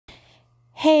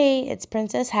Hey, it's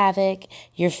Princess Havoc,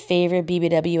 your favorite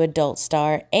BBW adult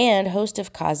star and host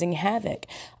of Causing Havoc,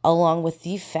 along with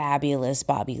the fabulous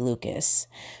Bobby Lucas,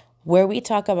 where we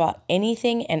talk about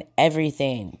anything and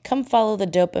everything. Come follow the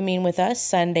dopamine with us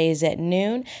Sundays at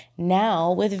noon,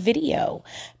 now with video.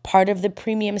 Part of the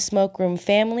Premium Smoke Room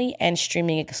family and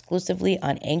streaming exclusively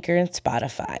on Anchor and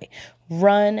Spotify.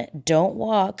 Run, don't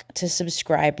walk to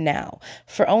subscribe now.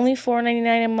 For only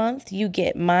 $4.99 a month, you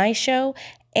get my show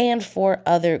and 4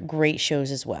 other great shows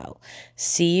as well.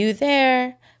 See you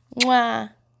there. Mwah.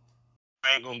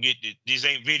 I ain't gonna get this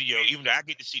ain't video, even though I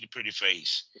get to see the pretty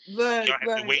face. Look, Y'all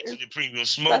have to wait till the premium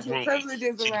smoke special room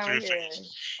privileges see the around pretty here.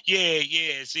 face.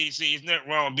 Yeah. See, it's nothing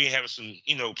wrong being having some,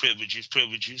 privileges.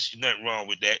 There's nothing wrong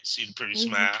with that. See the pretty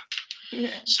smile.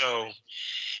 Yeah. So,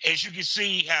 as you can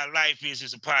see, how life is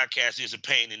as a podcast is a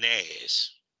pain in the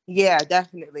ass. Yeah,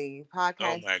 definitely. Oh my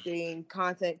Podcasting,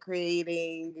 content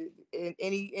creating, and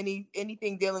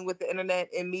anything dealing with the internet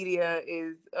and media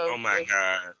is Oh my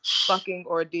God. fucking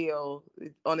ordeal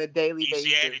on a daily You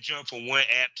see, I had basis. to jump from one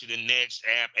app to the next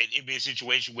app, and it be a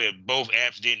situation where both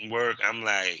apps didn't work. I'm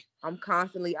like, I'm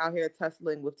constantly out here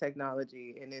tussling with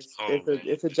technology, and it's oh it's a man,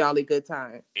 it's a jolly good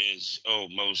time.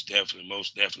 most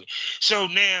definitely. So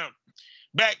now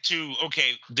back to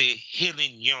the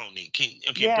healing yoni.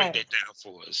 Break Yeah. that down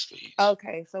for us, please.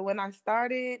 Okay, so when I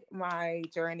started my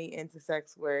journey into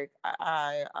sex work,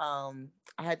 I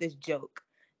had this joke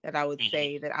that I would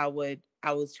say that I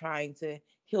was trying to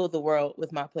heal the world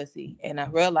with my pussy, and I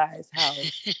realized how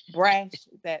brash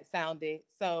that sounded.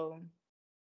 So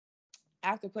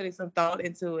after putting some thought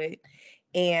into it,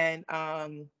 and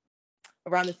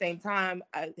around the same time,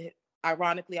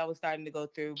 ironically, I was starting to go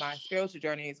through my spiritual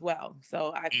journey as well.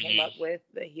 So I came up with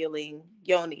the healing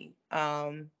yoni.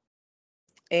 And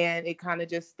it kind of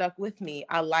just stuck with me.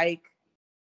 I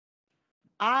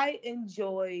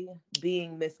enjoy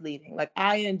being misleading. Like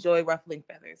I enjoy ruffling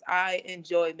feathers. I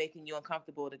enjoy making you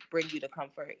uncomfortable to bring you to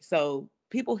comfort. So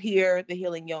people hear the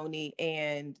healing yoni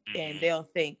and they'll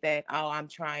think that, oh, I'm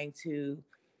trying to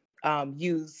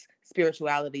use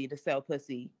spirituality to sell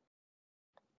pussy.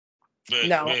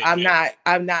 No, I'm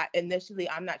not. Initially,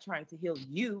 I'm not trying to heal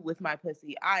you with my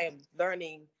pussy. I am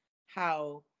learning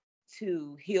how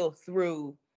to heal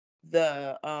through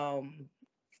the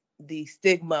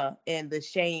stigma and the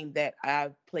shame that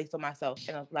I've placed on myself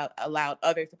and allowed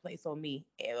others to place on me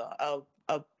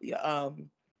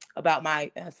about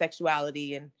my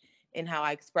sexuality and how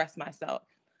I express myself.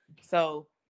 So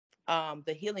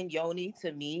the healing yoni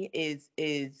to me is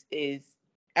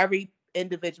every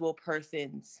individual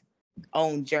person's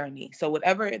own journey. So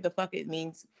whatever the fuck it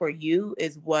means for you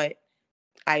is what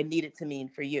I need it to mean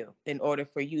for you in order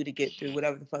for you to get through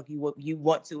whatever the fuck you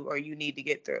want to or you need to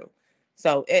get through.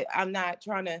 So I'm not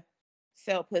trying to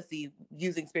sell pussy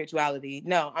using spirituality.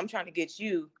 No, I'm trying to get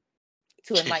you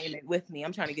to enlightenment with me.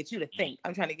 I'm trying to get you to think.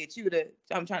 I'm trying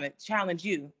to challenge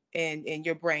you and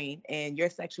your brain and your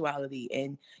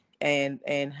sexuality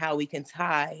and how we can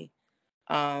tie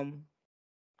um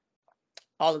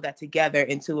all of that together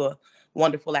into a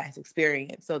wonderful ass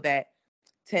experience so that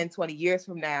 10, 20 years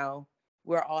from now,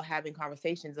 we're all having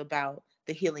conversations about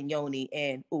the healing yoni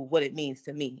and what it means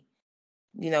to me.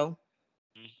 You know?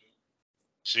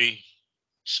 See,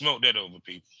 smoke that over,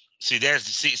 people. See,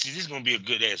 see, this is gonna be a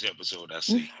good ass episode. I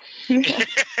see.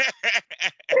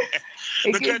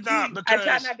 because I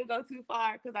try not to go too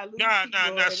far because I lose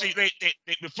people. No. See,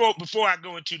 before I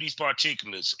go into these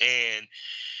particulars and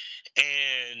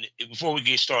before we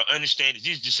get started, understand that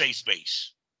this is the safe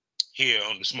space here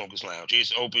on the Smokers Lounge.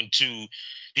 It's open to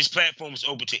this platform is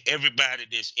open to everybody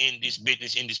that's in this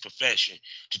business, in this profession,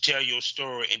 to tell your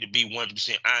story and to be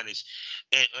 100% honest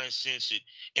and uncensored.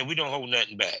 And we don't hold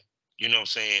nothing back. You know what I'm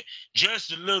saying?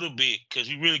 Just a little bit, because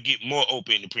we really get more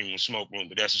open in the premium smoke room,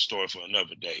 but that's a story for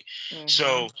another day.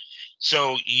 So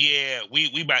yeah,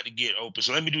 we about to get open.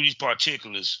 So let me do these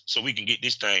particulars so we can get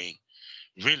this thing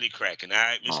really cracking. All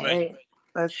right, Miss Lay?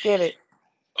 Let's get it.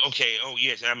 Okay. Oh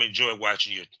yes, I'm enjoying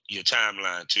watching your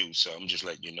timeline too. So I'm just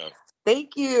letting you know.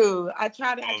 Thank you. I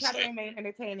try to remain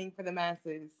entertaining for the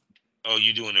masses. Oh,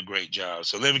 you're doing a great job.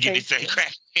 So let me get this thing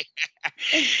cracking.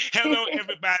 Hello,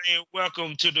 everybody, and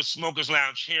welcome to the Smokers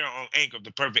Lounge here on Anchor, the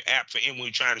perfect app for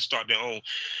anyone trying to start their own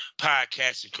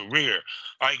podcasting career.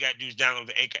 All you got to do is download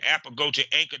the Anchor app or go to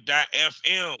anchor.fm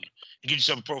and get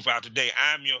yourself a profile today.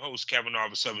 I'm your host, Kevin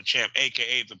Arva Southern Champ,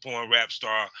 a.k.a. the porn rap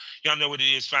star. Y'all know what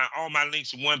it is. Find all my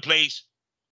links in one place.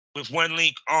 With one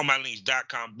link,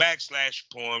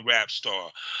 allmylinks.com/porn rap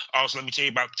star. Also, let me tell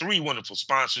you about 3 wonderful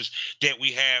sponsors that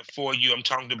we have for you. I'm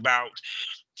talking about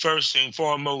first and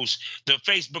foremost, the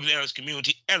Facebook of the Ellis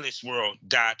community,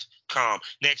 ellisworld.com.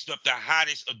 Next up, the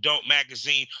hottest adult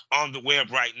magazine on the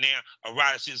web right now,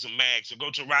 Eroticism Mag. So go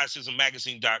to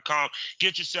eroticismmagazine.com.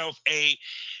 Get yourself a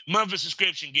monthly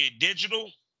subscription. Get it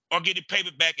digital or get it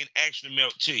paperback and actually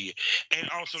mailed to you. And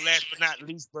also, last but not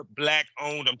least, but Black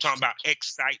owned, I'm talking about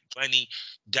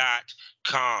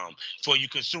excitebunny.com. For you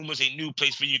consumers, a new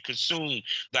place for you to consume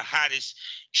the hottest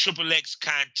Triple X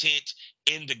content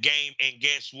in the game. And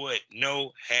guess what?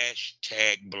 No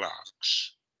hashtag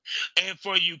blocks. And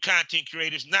for you content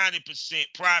creators, 90%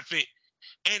 profit,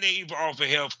 and they even offer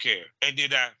healthcare. And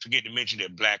did I forget to mention they're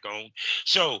Black owned?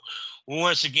 So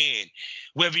once again,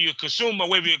 whether you're a consumer,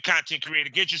 whether you're a content creator,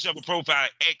 get yourself a profile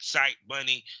at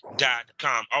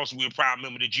excitebunny.com. Also, we're a proud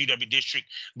member of the GW District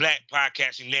Black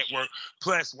Podcasting Network.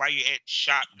 Plus, while you're at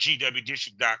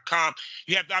shopgwdistrict.com,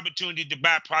 you have the opportunity to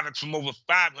buy products from over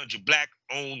 500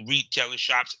 Black-owned retailer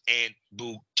shops and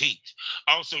boutiques.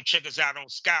 Also, check us out on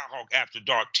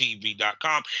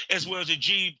SkyhawkAfterDarkTV.com, as well as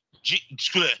the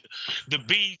the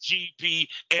BGP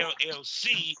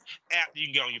LLC app. You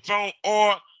can get on your phone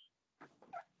or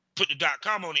put the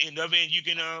 .com on the end of it, and you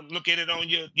can look at it on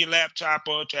your laptop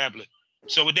or tablet.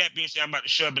 So with that being said, I'm about to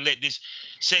shove and let this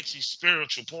sexy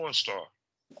spiritual porn star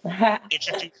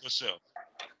introduce herself.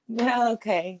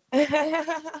 Okay.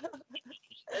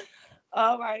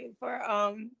 All right. For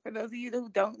those of you who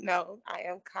don't know, I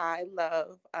am Kai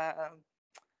Love.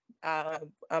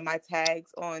 My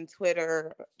tags on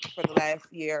Twitter for the last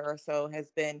year or so has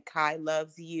been Kai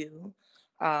Loves You.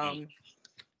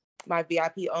 My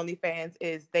VIP OnlyFans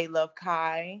is They Love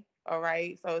Kai. All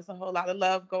right. So it's a whole lot of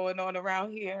love going on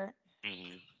around here.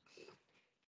 Mm-hmm.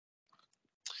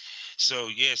 So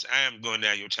yes, I am going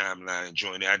down your timeline and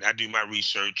joining it. I do my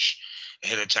research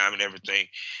ahead of time and everything.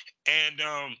 And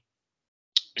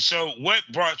so what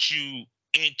brought you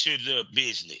into the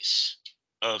business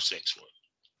of sex work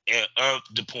and of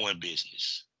the porn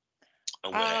business?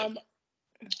 Or what have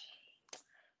you?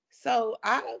 So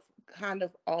I've kind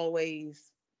of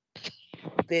always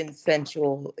been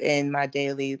sensual in my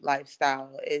daily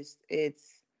lifestyle. It's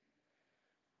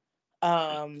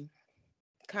kind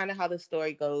of how the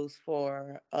story goes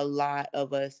for a lot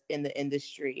of us in the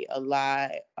industry, a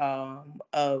lot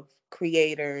of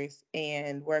creators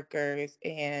and workers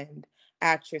and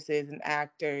actresses and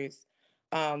actors.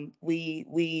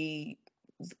 We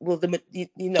well,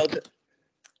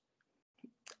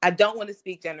 I don't want to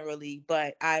speak generally,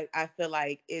 but I feel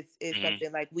like it's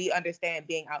something like we understand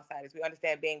being outsiders, we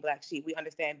understand being Black sheep, we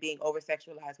understand being over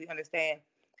sexualized, we understand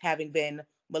having been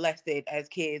molested as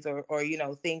kids or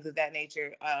things of that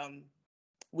nature.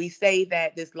 We say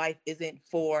that this life isn't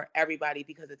for everybody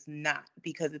because it's not,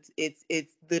 because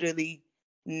it's literally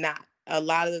not. A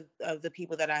lot of the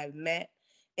people that I've met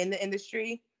in the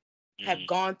industry have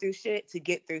gone through shit to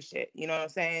get through shit. You know what I'm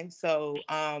saying? So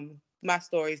my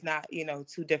story is not,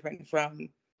 too different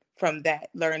from that,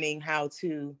 learning how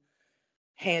to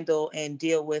handle and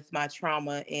deal with my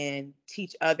trauma and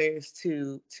teach others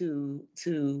to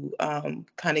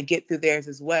kind of get through theirs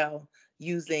as well,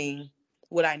 using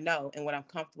what I know and what I'm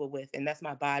comfortable with, and that's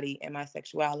my body and my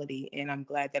sexuality. And I'm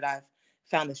glad that I've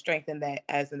found the strength in that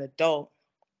as an adult,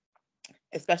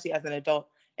 especially as an adult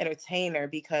entertainer,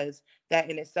 because that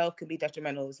in itself can be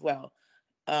detrimental as well.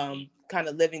 Kind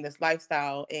of living this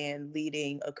lifestyle and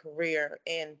leading a career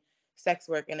in sex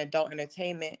work and adult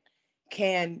entertainment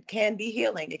can be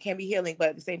healing. It can be healing, but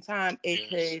at the same time,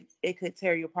 it could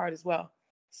tear you apart as well.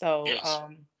 So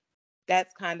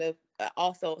that's kind of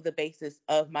also the basis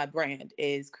of my brand,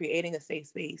 is creating a safe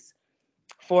space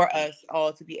for us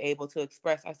all to be able to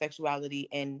express our sexuality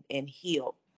and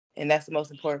heal. And that's the most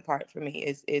important part for me,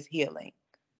 is healing.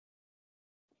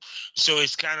 So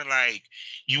it's kind of like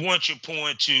you want your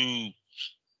porn to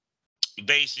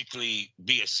basically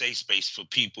be a safe space for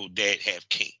people that have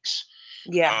kinks.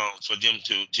 Yeah. For them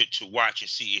to watch and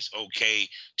see it's okay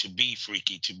to be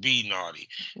freaky, to be naughty,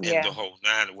 and Yeah. the whole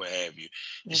nine or what have you.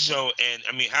 So, and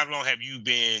I mean, how long have you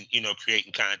been,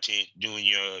 creating content, doing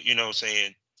your,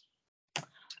 saying?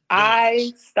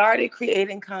 I started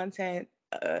creating content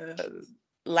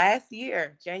last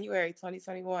year, January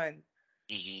 2021.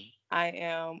 I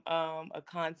am a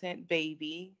content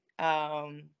baby.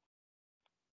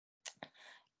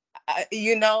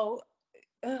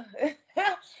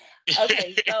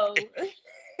 Okay, so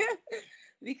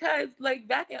because like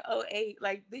back in 2008,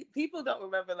 like people don't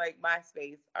remember like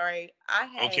MySpace. All right, I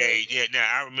had. Okay, yeah. Now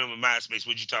I remember MySpace.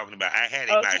 What you talking about? I had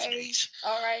a MySpace.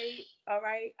 All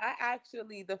right. I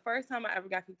actually, the first time I ever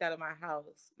got kicked out of my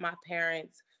house, my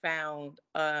parents found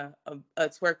a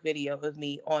twerk video of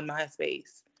me on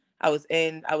MySpace. I was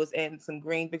in some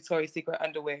green Victoria's Secret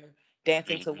underwear,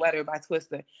 dancing to Wetter by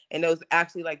Twister. And it was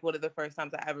actually like one of the first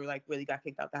times I ever like really got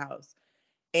kicked out the house.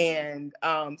 And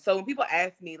so when people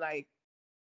ask me like,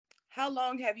 how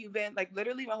long have you been, like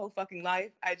literally my whole fucking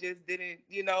life, I just didn't,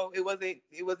 it wasn't,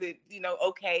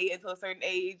 okay until a certain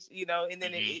age, and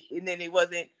then it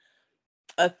wasn't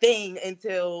a thing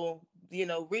until,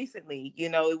 recently,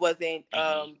 it wasn't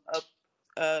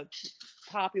a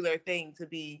popular thing to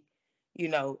be,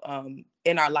 in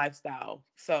our lifestyle.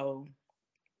 So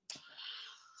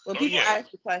when people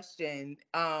ask the question,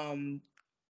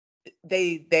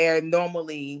 they're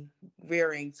normally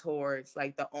veering towards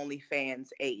like the OnlyFans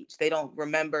age. They don't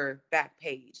remember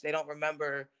Backpage. They don't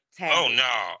remember tag. Oh no!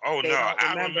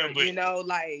 I remember.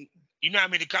 Like, how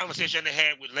many conversations I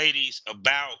had with ladies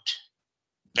about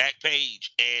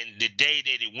Backpage and the day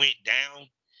that it went down.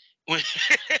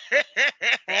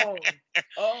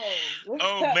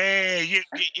 Oh man,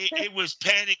 it was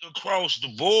panic across the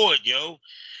board, yo,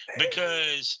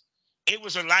 because it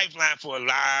was a lifeline for a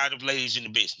lot of ladies in the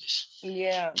business.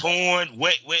 Yeah. Porn,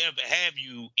 wherever have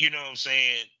you, you know what I'm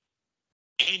saying?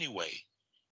 Anyway,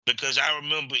 because I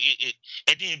remember it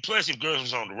and then plus if girls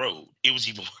was on the road, it was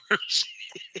even worse.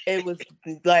 It was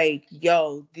like,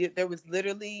 yo, there was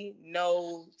literally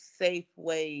no safe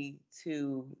way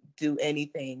to do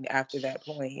anything after that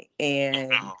point.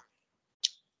 And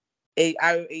it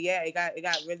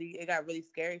got really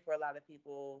scary for a lot of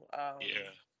people.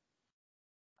 Yeah.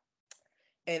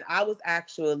 And I was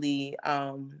actually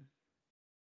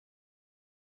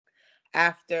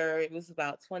after, it was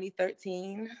about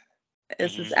 2013.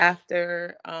 This is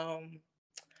after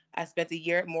I spent a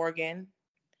year at Morgan,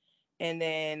 and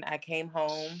then I came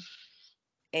home,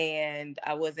 and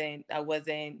I wasn't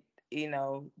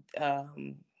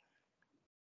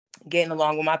getting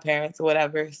along with my parents or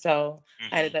whatever. So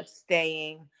I ended up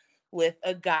staying with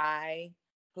a guy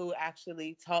who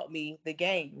actually taught me the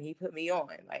game. He put me on.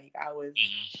 Like I was,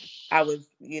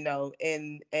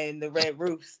 in the Red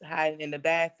Roofs, hiding in the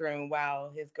bathroom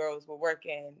while his girls were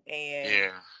working,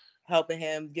 and helping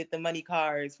him get the money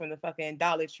cards from the fucking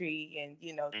Dollar Tree, and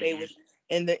they was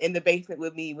in the basement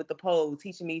with me with the pole,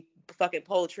 teaching me fucking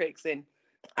pole tricks, and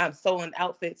I'm sewing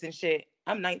outfits and shit.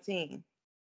 I'm 19.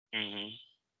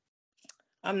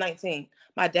 I'm 19.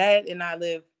 My dad and I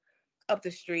live up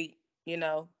the street,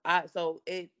 so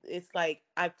it's like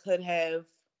I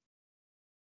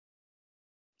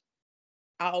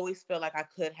always feel like I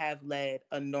could have led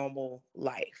a normal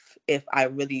life if I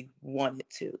really wanted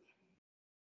to.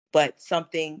 But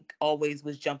something always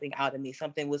was jumping out at me.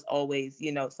 Something was always,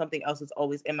 something else was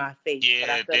always in my face.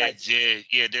 Yeah,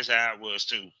 that's how it was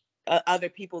too. Other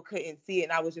people couldn't see it,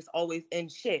 and I was just always in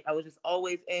shit. I was just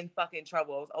always in fucking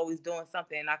trouble. I was always doing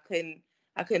something, and I couldn't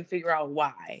figure out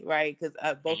why, right? Because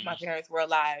both my parents were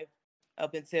alive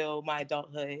up until my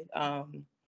adulthood,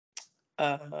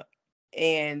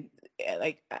 and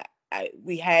like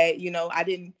we had,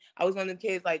 I was one of them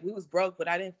kids, like we was broke, but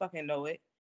I didn't fucking know it,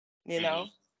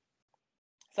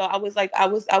 So I was like, I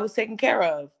was taken care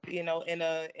of, in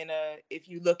a if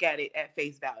you look at it at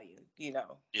face value,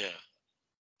 Yeah.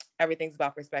 Everything's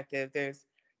about perspective. There's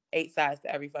 8 sides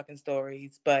to every fucking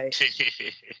stories, but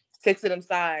 6 of them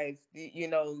sides,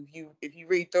 if you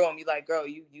read through them, you're like, girl,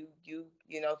 you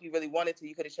if you really wanted to,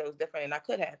 you could have chose different, and I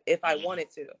could have if I wanted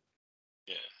to.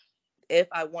 Yeah. If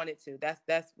I wanted to.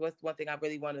 That's what's one thing I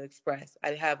really want to express.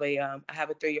 I have a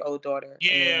 3-year-old daughter.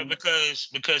 Yeah, because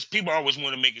people always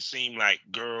want to make it seem like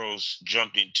girls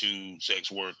jumped into sex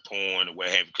work, porn, or what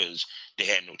have you, because they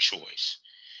had no choice.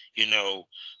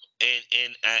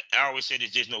 And I always say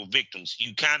there's no victims.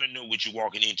 You kind of know what you're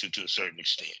walking into to a certain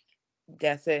extent.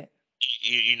 That's it.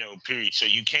 Period. So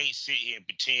you can't sit here and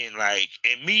pretend like,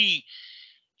 and me,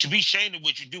 to be ashamed of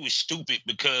what you do is stupid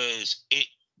because it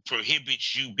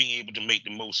prohibits you being able to make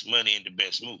the most money and the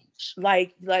best moves.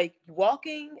 Like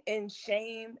walking in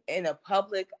shame in a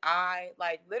public eye,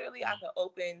 like literally I could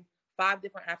open 5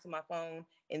 different apps on my phone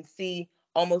and see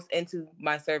almost into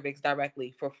my cervix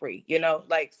directly for free,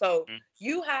 like, so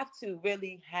you have to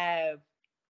really have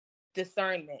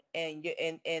discernment, and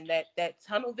that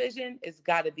tunnel vision is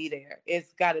got to be there.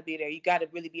 It's got to be there. You got to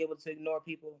really be able to ignore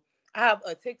people. I have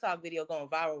a TikTok video going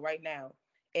viral right now,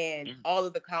 and all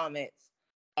of the comments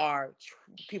are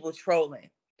people trolling.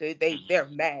 They're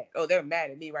mad. Oh, they're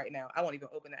mad at me right now. I won't even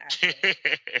open the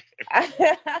app.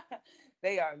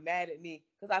 They are mad at me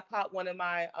because I popped one of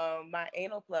my my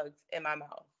anal plugs in my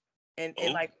mouth, and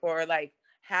like for like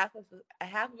half of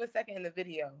a second in the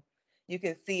video, you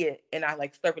can see it, and I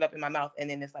like slurp it up in my mouth, and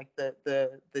then it's like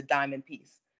the diamond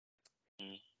piece.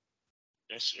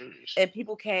 That's serious. And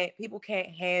people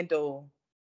can't handle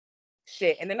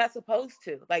shit, and they're not supposed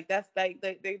to. Like that's that's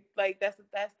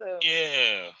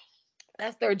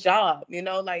their job, you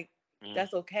know. Like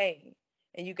that's okay,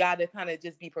 and you got to kind of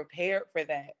just be prepared for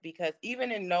that, because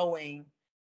even in knowing,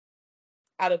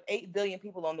 out of 8 billion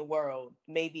people on the world,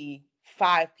 maybe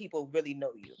 5 people really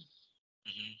know you,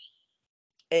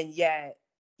 and yet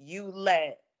you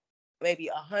let maybe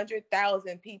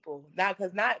 100,000 people,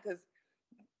 because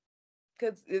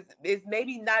it's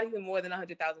maybe not even more than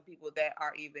 100,000 people that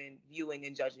are even viewing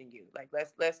and judging you. Like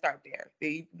let's start there.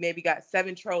 You maybe got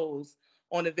 7 trolls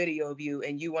on a video of you,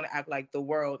 and you want to act like the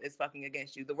world is fucking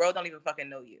against you. The world don't even fucking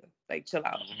know you. Like, chill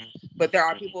out. But there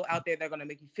are people out there that are gonna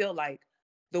make you feel like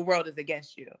the world is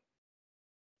against you.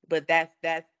 But that's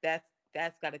got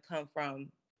to come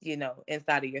from, you know,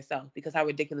 inside of yourself, because how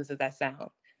ridiculous does that sound?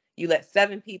 You let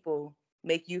 7 people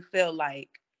make you feel like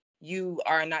you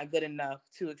are not good enough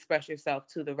to express yourself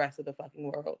to the rest of the fucking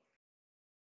world.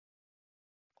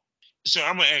 So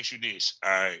I'm gonna ask you this,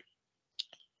 all right?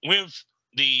 With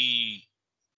the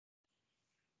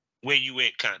where you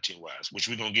at content wise, which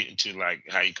we're gonna get into, like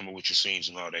how you come up with your scenes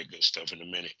and all that good stuff in a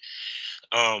minute.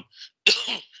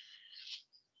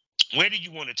 Where do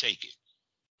you want to take it?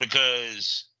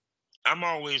 Because I'm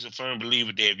always a firm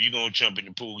believer that if you're gonna jump in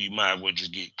the pool, you might as well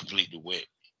just get completely wet,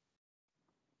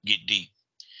 get deep.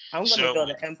 I'm gonna build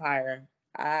an empire.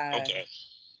 Okay.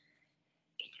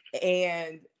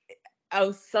 And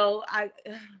I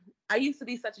used to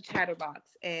be such a chatterbox,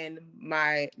 and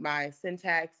my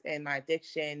syntax and my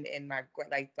diction and my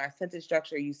sentence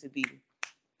structure used to be,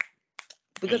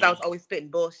 because I was always spitting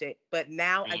bullshit. But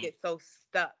now I get so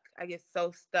stuck. I get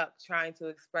so stuck trying to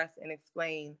express and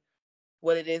explain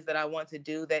what it is that I want to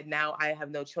do, that now I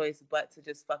have no choice but to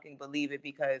just fucking believe it,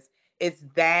 because it's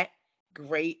that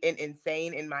great and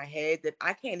insane in my head that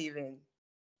I can't even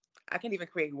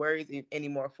create words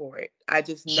anymore for it. I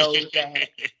just know that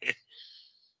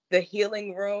the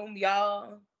healing room,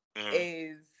 y'all,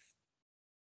 is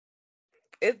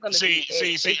it's gonna be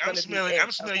it. I'm smelling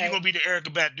okay? You're gonna be the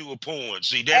Erykah Badu of porn.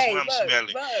 See, that's what I'm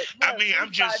smelling. I mean,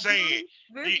 I'm just saying.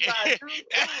 That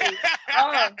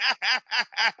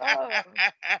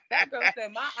girl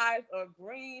said my eyes are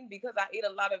green because I eat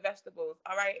a lot of vegetables.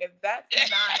 All right, if that's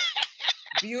not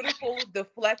beautiful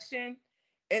deflection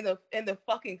in the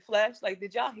fucking flesh, like,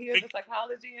 did y'all hear the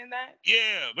psychology in that?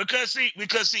 Yeah, because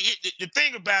the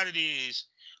thing about it is,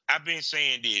 I've been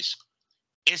saying this.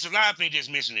 It's a lot of things that's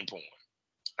missing in porn.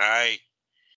 All right.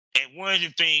 And one of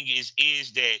the things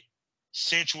is that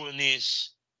sensualness,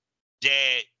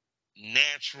 that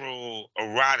natural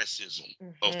eroticism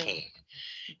of porn.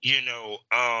 You know,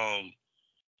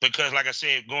 because like I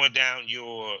said, going down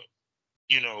your,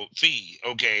 you know, feed,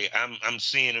 okay, I'm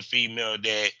seeing a female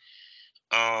that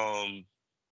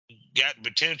got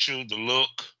potential, the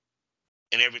look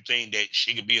and everything, that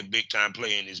she could be a big time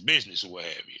player in this business or what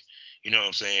have you. You know what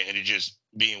I'm saying? And it just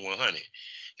being 100.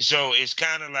 So it's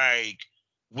kind of like,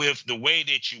 with the way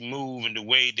that you move and the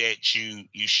way that you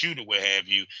shoot or what have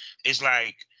you, it's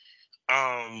like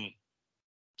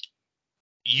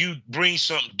you bring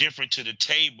something different to the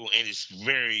table, and it's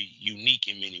very unique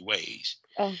in many ways.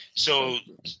 So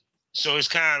it's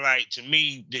kind of like, to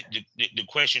me, the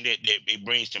question that it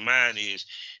brings to mind is,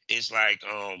 it's like,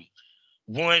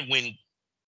 one,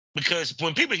 because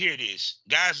when people hear this,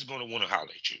 guys are going to want to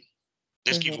holler at you.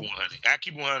 Let's keep it 100. I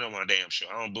keep 100 on my damn show.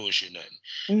 I don't bullshit nothing.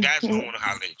 Guys gonna want to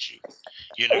holler at you.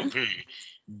 You know, period.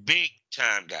 Big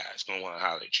time guys gonna want to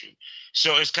holler at you.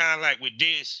 So it's kind of like with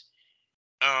this,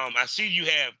 I see you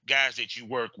have guys that you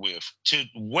work with. To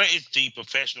what is the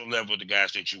professional level of the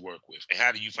guys that you work with? And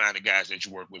how do you find the guys that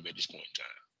you work with at this point in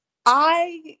time?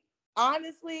 I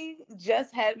honestly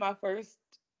just had my first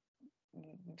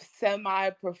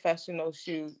semi-professional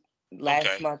shoot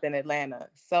last month in Atlanta.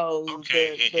 So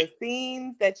the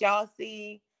scenes that y'all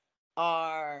see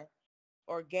are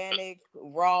organic,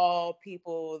 raw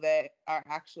people that are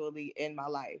actually in my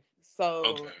life.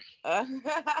 So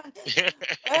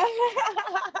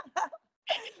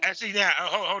actually, now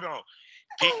hold on.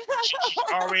 She's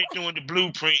already doing the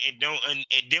blueprint and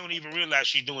don't even realize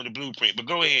she's doing the blueprint. But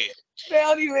go ahead. They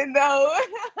don't even know.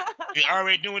 You're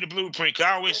already doing the blueprint. Cause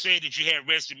I always say that you have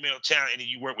resident male talent and then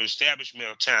you work with established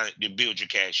male talent to build your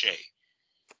cachet.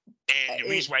 And the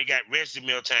reason why you got resident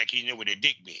male talent, because you know where their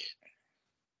dick been.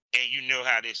 And you know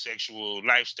how their sexual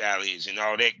lifestyle is and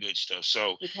all that good stuff.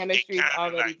 So the chemistry is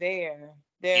already there.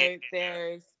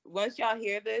 There's once y'all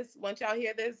hear this,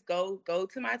 go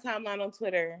to my timeline on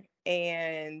Twitter,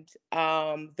 and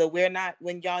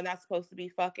when y'all not supposed to be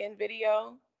fucking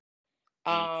video,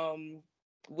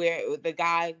 where the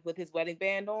guy with his wedding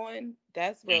band on,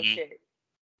 that's real shit.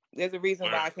 There's a reason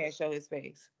why I can't show his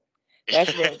face.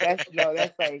 That's real. That's no.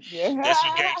 That's like That's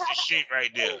some gangster shit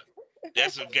right there.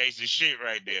 That's some gangster shit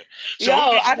right there. So yo.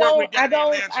 who did you work with down in I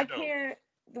Atlanta though? can't.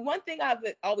 The one thing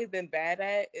always been bad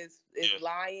at is Yeah.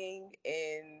 lying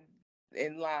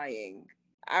and lying.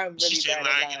 I'm She really said bad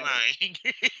at lying. lying,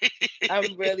 lying.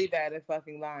 I'm really bad at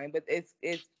fucking lying, but it's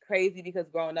crazy because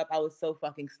growing up I was so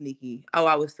fucking sneaky. Oh,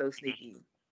 I was so sneaky.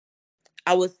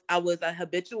 I was a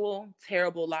habitual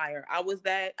terrible liar. I was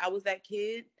that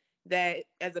kid that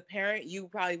as a parent you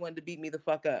probably wanted to beat me the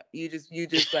fuck up. You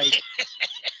just like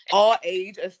all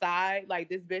age aside, like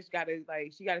this bitch gotta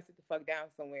like she gotta sit the fuck down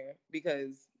somewhere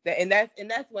because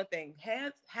that's one thing.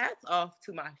 Hats off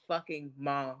to my fucking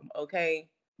mom, okay?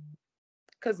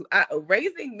 Because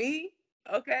raising me,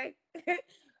 okay,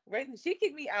 she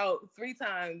kicked me out 3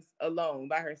 times alone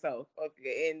by herself.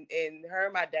 Okay, and her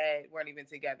and my dad weren't even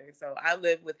together, so I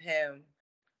lived with him,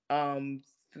 um,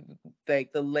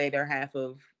 like the later half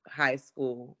of high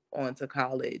school on to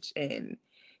college, and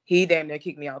he damn near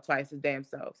kicked me out twice his damn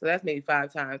self. So that's maybe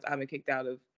 5 times I've been kicked out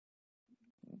of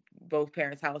both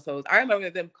parents' households. I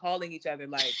remember them calling each other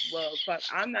like, "Well, fuck,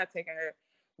 I'm not taking her.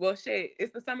 Well, shit,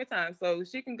 it's the summertime, so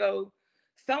she can go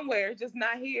somewhere, just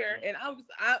not here." And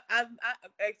I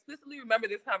explicitly remember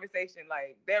this conversation.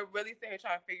 Like they're really sitting here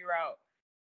trying to figure out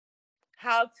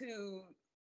how to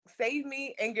save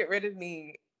me and get rid of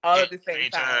me all at the same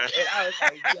time. And I was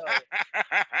like, "Yo,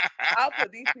 I'll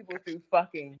put these people through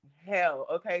fucking hell."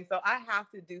 Okay, so I have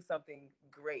to do something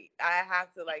great. I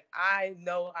have to I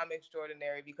know I'm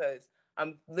extraordinary because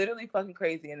I'm literally fucking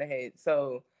crazy in the head.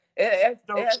 So it has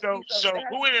to be some So it has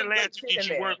who to in be some good Atlanta shit did in you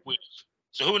there. work with?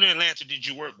 So who in Atlanta did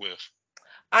you work with?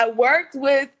 I worked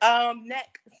with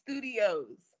Neck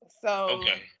Studios. So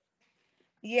Okay.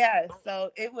 yeah,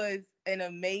 so it was an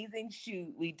amazing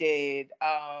shoot we did.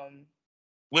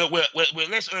 Well,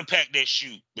 let's unpack that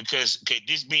shoot because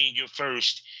this being your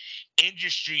first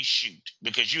industry shoot,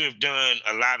 because you have done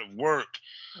a lot of work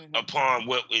upon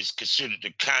what is considered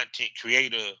the content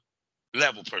creator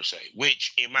level per se,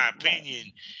 which in my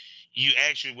opinion, you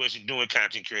actually wasn't doing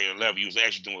content creator level. You was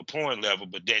actually doing porn level,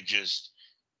 but that's just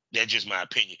my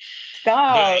opinion.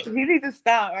 Stop. But You need to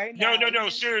stop right now. no,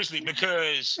 seriously,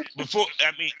 because before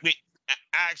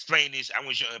I explain this, I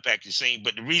want you to unpack the scene.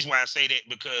 But the reason why I say that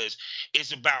because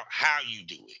it's about how you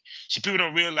do it. See, people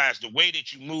don't realize the way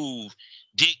that you move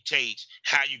dictates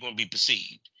how you're gonna be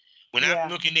perceived. When I'm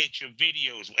looking at your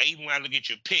videos, even when I look at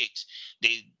your pics,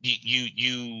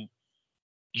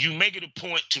 you make it a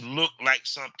point to look like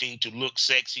something, to look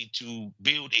sexy, to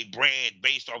build a brand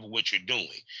based off of what you're doing.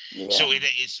 Yeah. So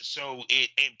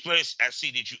and plus I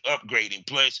see that you upgrading.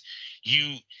 Plus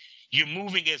you're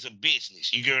moving as a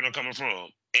business. You get where I'm coming from,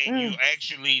 and you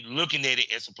actually looking at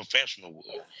it as a professional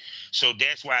would. So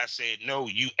that's why I said no.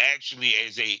 You actually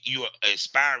you're an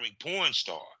aspiring porn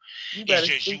star. You It's better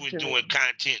just you speak was to me. doing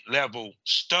content level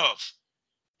stuff,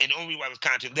 and only why it was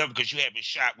content level because you haven't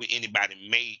shot with anybody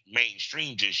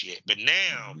mainstream just yet. But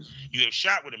now you have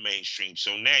shot with a mainstream,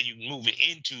 so now you move it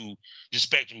into the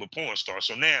spectrum of porn stars.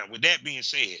 So now, with that being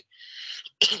said,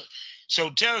 so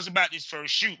tell us about this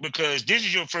first shoot because this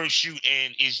is your first shoot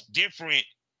and it's different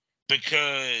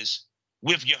because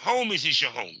with your homies, it's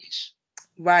your homies.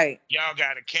 Right. Y'all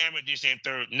got a camera, this and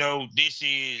third. No, this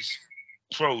is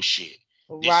pro shit.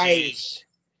 This Right. is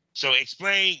so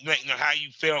explain how you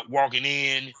felt walking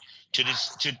in to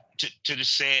this to the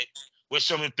set. What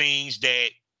some of the things that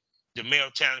the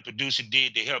male talent producer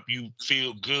did to help you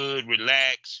feel good,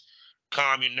 relax,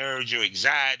 calm your nerves, your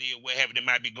anxiety, or whatever that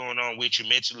might be going on with you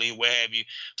mentally, or what have you,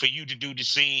 for you to do the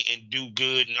scene and do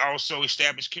good and also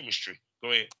establish chemistry.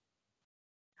 Go ahead.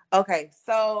 Okay,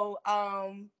 so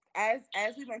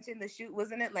as we mentioned, the shoot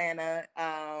was in Atlanta.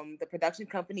 The production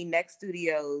company Next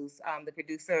Studios, the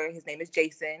producer, his name is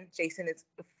Jason. Jason is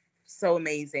so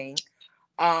amazing.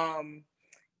 Um,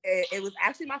 it was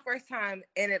actually my first time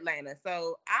in Atlanta,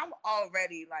 so I'm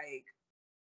already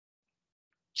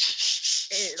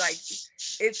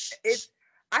it's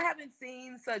I haven't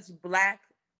seen such black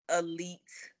elite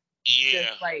Yeah.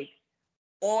 just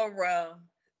aura.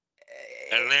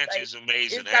 Atlanta is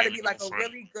amazing. It's got to be like a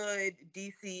really good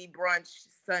DC brunch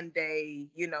Sunday,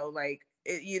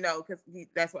 because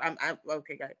that's what I'm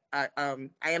okay, guys. I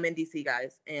am in DC,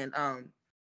 guys, and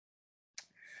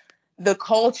the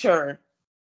culture,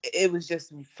 it was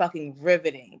just fucking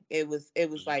riveting. It was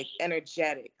like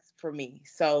energetic for me.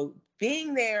 So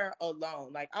being there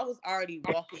alone, like I was already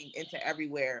walking into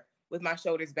everywhere with my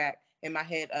shoulders back and my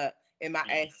head up and my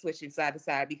ass switching side to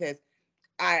side because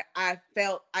I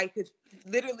felt I could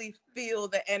literally feel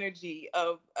the energy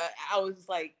of I was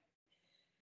like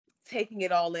taking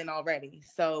it all in already.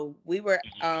 So we were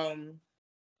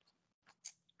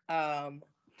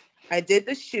I did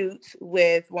the shoot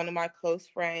with one of my close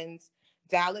friends,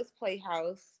 Dallas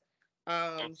Playhouse.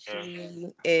 She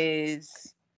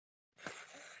is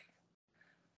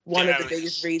one of the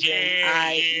biggest Dallas. reasons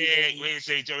I even Wait a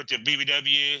second, talking to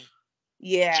BBW.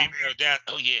 yeah. Female Dallas.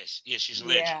 Oh yes, yes, she's a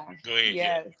legend. Yeah. Go ahead,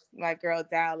 yeah. Yes, my girl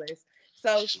Dallas.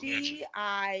 So She's a legend.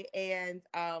 I and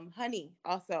Honey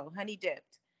also, Honey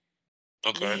Dipped.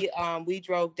 Okay. We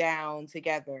drove down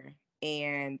together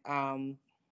and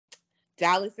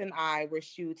Dallas and I were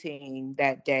shooting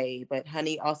that day, but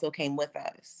Honey also came with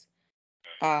us.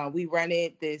 We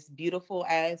rented this beautiful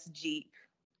ass Jeep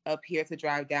up here to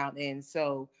drive down in.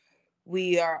 So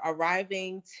we are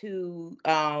arriving to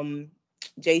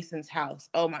Jason's house.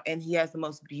 Oh my, and he has the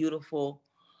most beautiful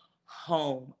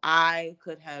home. I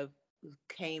could have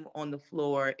came on the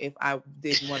floor if I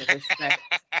didn't want to respect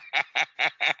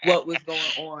what was going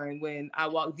on when I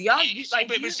walked. Y'all, you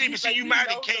might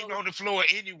have came on the floor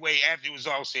anyway after it was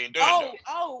all said and done.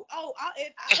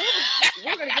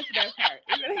 We're gonna get to that part.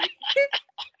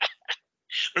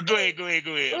 But go ahead.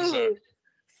 I'm sorry.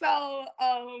 So,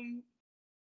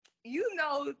 you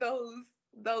know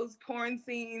those porn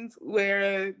scenes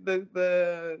where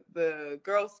the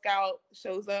Girl Scout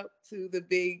shows up to the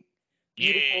big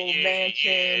beautiful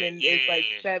mansion and it's like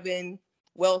 7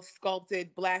 well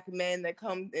sculpted black men that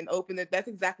come and open it. That's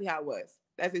exactly how it was.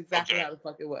 That's exactly how the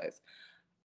fuck it was.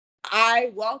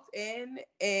 I walked in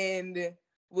and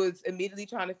was immediately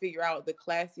trying to figure out the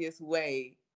classiest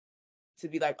way to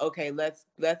be like, okay, let's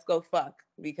go fuck,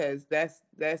 because that's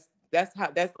how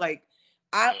that's like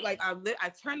I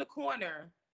turned the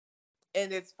corner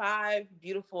and it's 5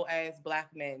 beautiful ass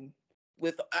black men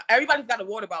with everybody's got a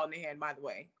water bottle in their hand, by the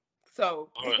way. So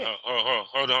hold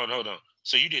on.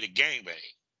 So you did a gangbang.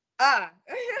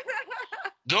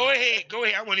 Go ahead.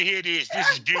 I want to hear this. This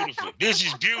is beautiful. This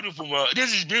is beautiful.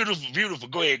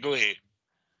 Go ahead.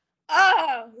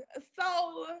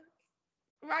 So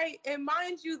right, and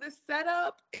mind you, the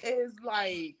setup is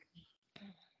like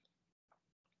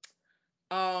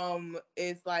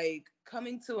it's like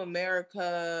Coming to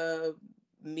America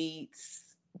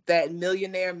meets that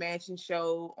Millionaire Mansion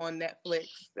show on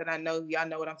Netflix that I know y'all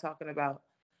know what I'm talking about.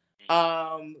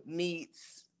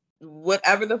 Meets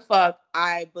whatever the fuck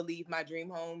I believe my dream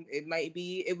home it might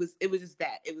be. It was just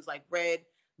that. It was like red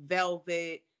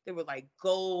velvet. There were like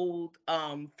gold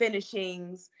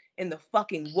finishings in the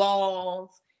fucking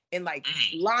walls and like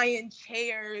lion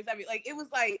chairs. I mean, like it was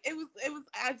I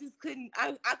just couldn't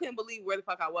I couldn't believe where the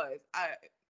fuck I was.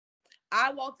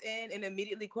 I walked in and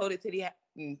immediately quoted Titty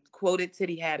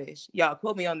Haddish. Y'all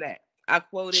quote me on that. I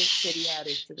quoted Titty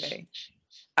Haddish today.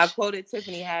 I quoted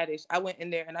Tiffany Haddish. I went in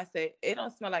there and I said, "It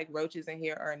don't smell like roaches in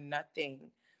here or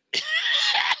nothing."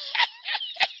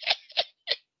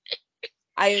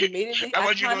 I immediately. I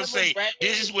want you to say,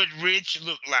 "This is what rich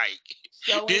look like.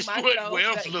 This is what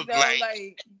wealth look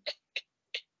like."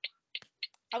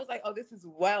 I was like, "Oh, this is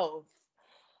wealth."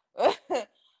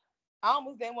 I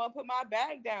almost didn't want to put my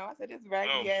bag down. I said, "This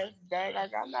raggedy ass bag.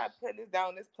 I'm not putting this down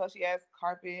on this plushy ass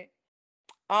carpet."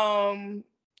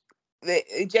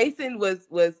 Jason was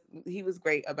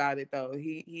great about it though.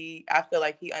 He I feel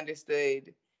like he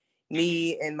understood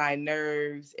me and my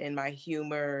nerves and my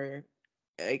humor.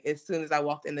 Like, as soon as I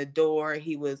walked in the door,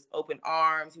 he was open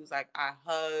arms. He was like, I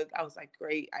hug. I was like,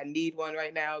 great. I need one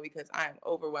right now because I am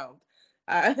overwhelmed.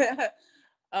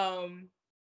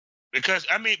 Because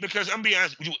I'm being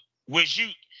honest, was you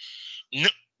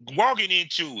walking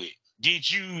into it? Did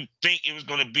you think it was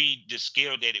going to be the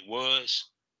scale that it was?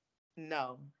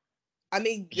 No. I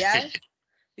mean, yes,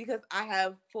 because I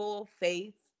have full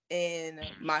faith in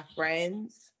my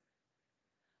friends,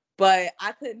 but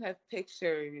I couldn't have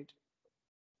pictured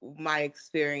my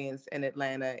experience in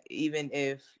Atlanta, even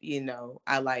if,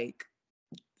 I like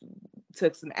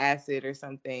took some acid or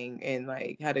something and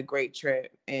like had a great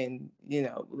trip and,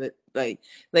 like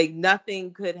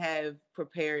nothing could have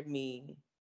prepared me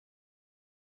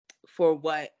for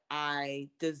what I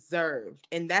deserved.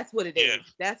 And that's what it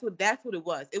is. That's what it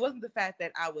was. It wasn't the fact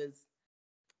that I was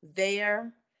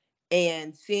there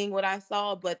and seeing what I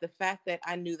saw, but the fact that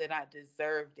I knew that I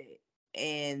deserved it.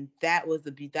 And that was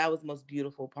the most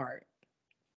beautiful part.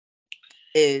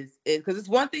 Is because it's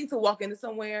one thing to walk into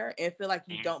somewhere and feel like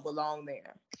you don't belong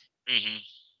there. Mm-hmm.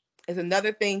 It's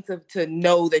another thing to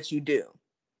know that you do.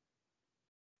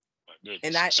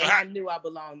 And I knew I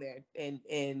belonged there.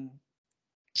 And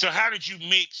so how did you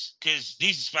mix? Because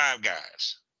these is 5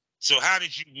 guys. So how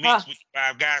did you mix with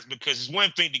 5 guys? Because it's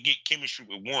one thing to get chemistry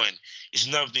with one. It's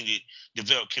another thing to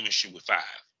develop chemistry with 5.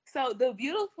 So the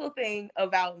beautiful thing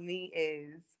about me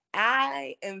is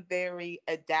I am very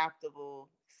adaptable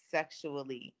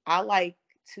sexually. I like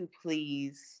to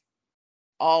please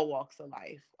all walks of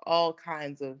life, all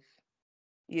kinds of,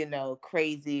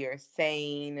 crazy or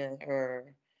sane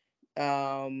or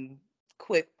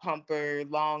quick pumper,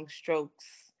 long strokes,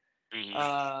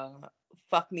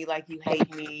 fuck me like you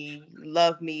hate me,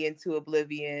 love me into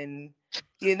oblivion,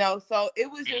 So it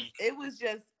was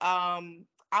just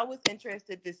I was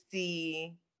interested to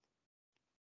see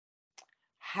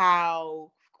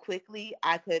how quickly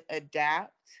I could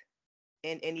adapt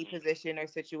in any position or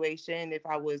situation. If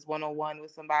I was one-on-one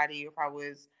with somebody, if I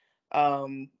was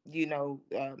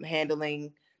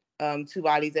handling two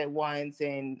bodies at once,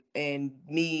 and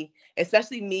me,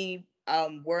 especially me,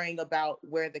 worrying about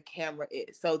where the camera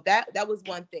is. So that was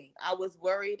one thing. I was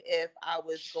worried if I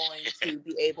was going to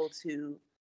be able to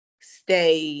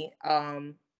stay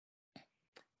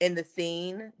in the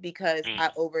scene, because I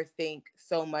overthink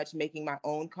so much making my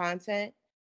own content.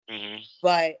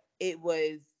 But it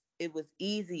was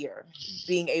easier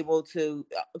being able to,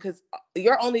 because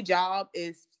your only job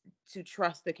is to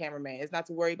trust the cameraman. It's not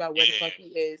to worry about where the fuck he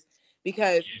is,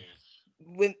 because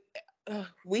when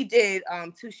we did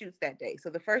 2 shoots that day. So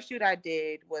the first shoot I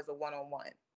did was a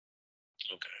one-on-one.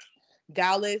 Okay.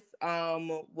 Dallas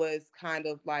was kind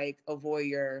of like a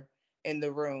voyeur in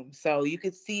the room, so you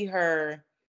could see her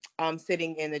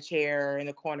sitting in the chair in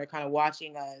the corner, kind of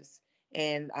watching us.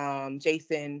 And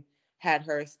Jason had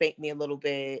her spank me a little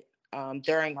bit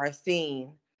during our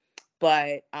scene.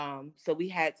 But so we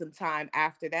had some time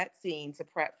after that scene to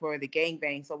prep for the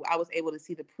gangbang. So I was able to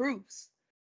see the proofs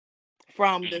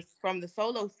from the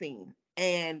solo scene.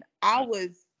 And I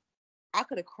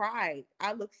could have cried.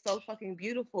 I looked so fucking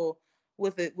beautiful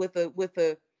with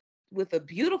a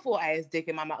beautiful ass dick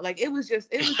in my mouth. Like it was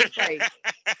just like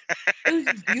it was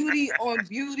just beauty on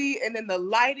beauty, and then the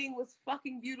lighting was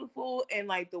fucking beautiful, and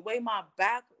like the way my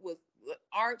back was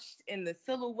arched in the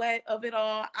silhouette of it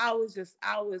all, I was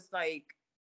like,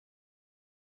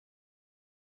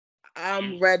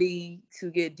 I'm ready to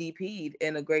get DP'd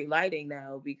in a great lighting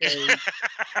now, because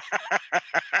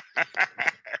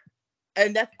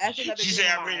and that's another she thing.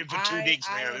 said, I'm ready for 2 dicks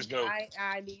now. Let's go.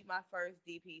 I need my first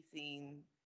DP scene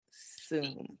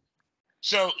soon.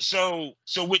 So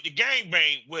with the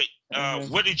gangbang,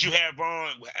 what did you have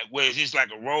on? Was this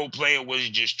like a role play, or was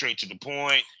it just straight to the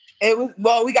point? It was,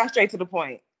 well, we got straight to the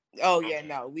point. Oh yeah,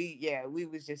 no, we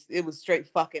was just, it was straight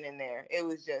fucking in there. It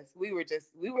was just, we were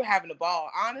having a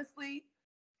ball. Honestly,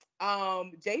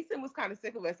 Jason was kind of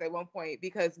sick of us at one point,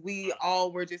 because we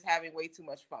all were just having way too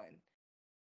much fun.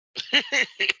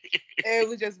 It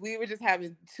was just, we were just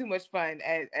having too much fun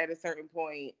at a certain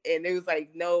point, and there was like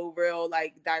no real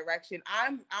like direction.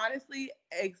 I'm honestly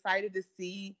excited to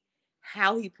see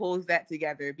how he pulls that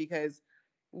together, because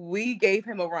we gave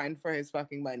him a run for his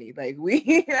fucking money. Like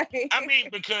we I mean,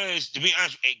 because to be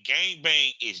honest, a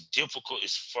gangbang is difficult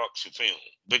as fuck to film,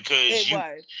 because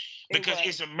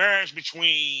it's a marriage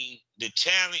between the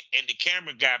talent and the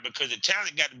camera guy, because the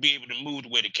talent got to be able to move the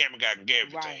way the camera guy can get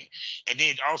everything. Right. And then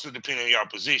it also depends on your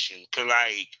position. Cause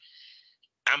like,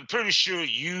 I'm pretty sure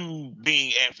you,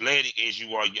 being athletic as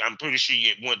you are, I'm pretty sure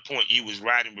at one point you was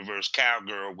riding reverse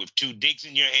cowgirl with 2 dicks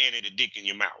in your hand and a dick in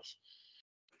your mouth.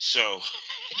 So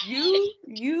you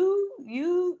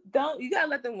don't, you gotta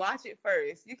let them watch it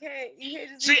first. You can't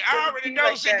just see. I already know,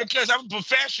 like because I'm a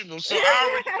professional, so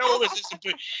I already know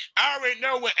I already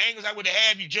know what angles I would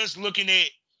have you just looking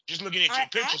at your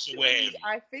pictures.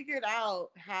 I figured out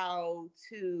how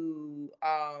to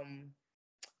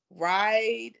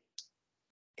ride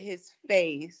his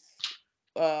face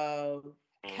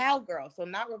cowgirl, so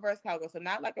not reverse cowgirl, so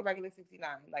not like a regular 69,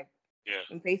 like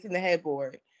I'm facing the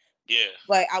headboard. Yeah.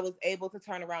 But I was able to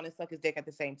turn around and suck his dick at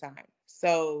the same time.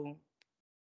 So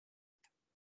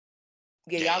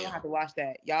yeah, y'all gonna have to watch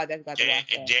that. Y'all definitely got to watch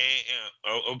that.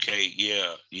 Oh, okay.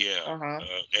 Yeah.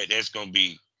 That's gonna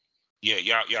be. Yeah,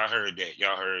 y'all heard that.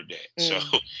 Y'all heard that.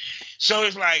 So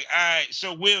it's like, all right.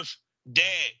 So with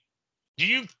that, do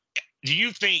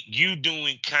you think you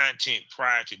doing content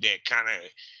prior to that kind of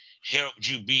helped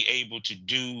you be able to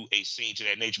do a scene to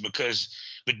that nature? Because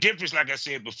the difference, like I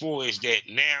said before, is that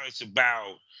now it's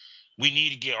about, we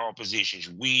need to get all positions.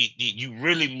 You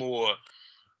really more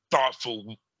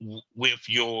thoughtful with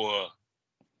your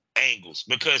angles,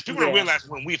 because people don't realize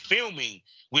when we're filming,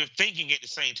 we're thinking at the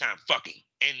same time fucking.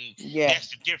 And that's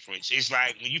the difference. It's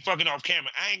like when you fucking off camera,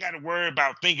 I ain't got to worry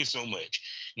about thinking so much.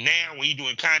 Now, when you're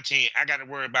doing content, I got to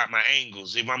worry about my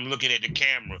angles. If I'm looking at the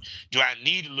camera, do I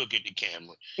need to look at the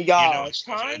camera? Y'all,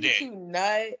 trying to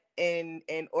nut and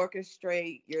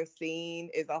orchestrate your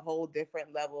scene is a whole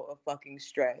different level of fucking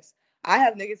stress. I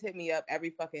have niggas hit me up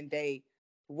every fucking day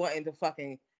wanting to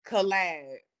fucking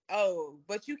collab. oh,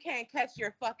 but you can't catch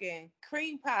your fucking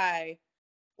cream pie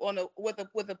on a with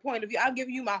a point of view. I'll give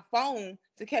you my phone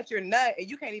to catch your nut, and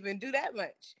you can't even do that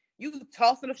much. You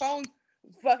tossing the phone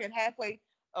fucking halfway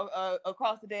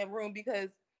across the damn room because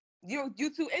you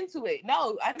too into it.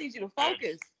 No, I need you to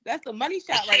focus. That's a money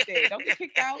shot right there. Don't get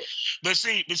kicked out. But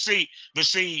see,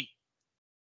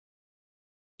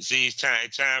 it's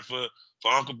time for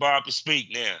Uncle Bob to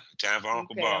speak now. Time for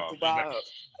Uncle Bob. Uncle Bob.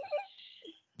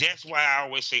 That's why I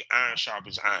always say iron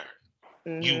sharpens iron.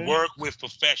 Mm-hmm. You work with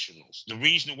professionals. The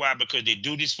reason why, because they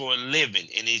do this for a living,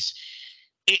 and it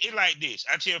like this.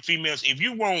 I tell females, if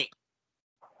you want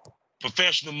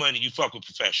professional money, you fuck with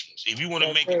professionals. If you want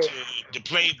to make it to the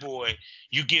Playboy,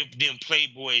 you give them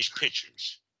Playboyish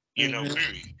pictures. You know,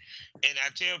 period. And I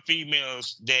tell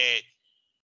females that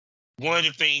one of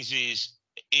the things is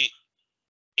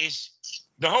it's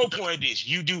the whole point of this.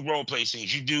 You do role play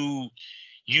scenes.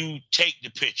 You take the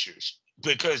pictures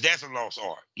because that's a lost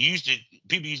art.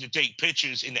 People used to take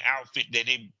pictures in the outfit that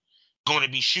they going to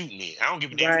be shooting in. I don't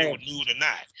give a damn if they were nude or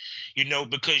not, you know,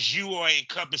 because you are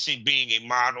encompassing being a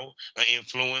model, an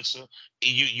influencer.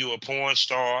 You're a porn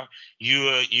star.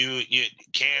 You're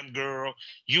cam girl.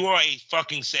 You are a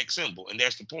fucking sex symbol, and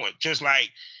that's the point. Just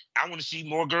like I want to see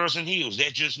more girls in heels.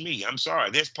 That's just me. I'm sorry.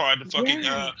 That's part of the fucking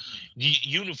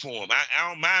uniform. I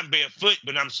don't mind barefoot,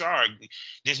 but I'm sorry.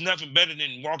 There's nothing better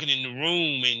than walking in the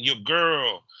room and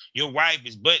your wife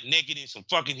is butt naked in some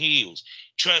fucking heels.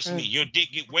 Trust me, your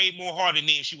dick get way more harder than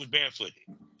if she was barefooted.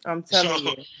 I'm telling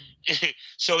you.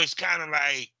 So it's kind of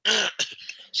like,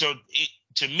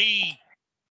 to me,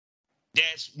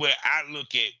 that's where I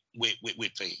look at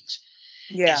with things.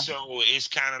 Yeah. And so it's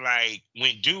kind of like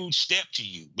when dudes step to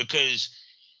you, because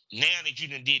now that you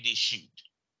done did this shoot,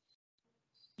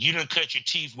 you done cut your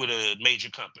teeth with a major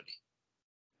company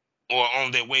or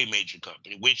on their way major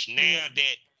company, which now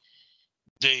that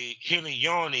the Healing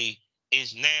Yoni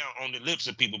is now on the lips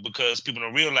of people because people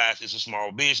don't realize it's a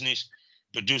small business.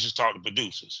 Producers talk to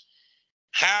producers.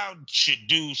 How should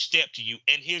dudes step to you?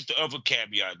 And here's the other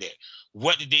caveat there.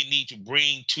 What do they need to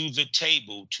bring to the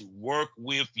table to work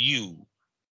with you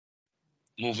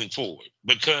moving forward?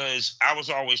 Because I was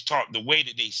always taught the way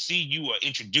that they see you or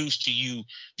introduced to you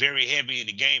very heavy in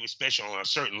the game, especially on a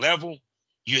certain level,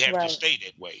 you have to stay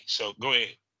that way. So go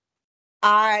ahead.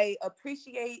 I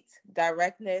appreciate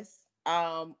directness.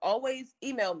 Always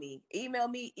email me.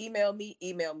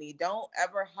 Don't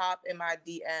ever hop in my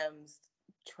DMs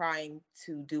trying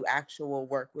to do actual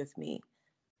work with me.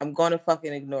 I'm gonna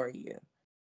fucking ignore you.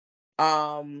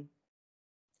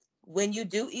 When you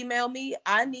do email me,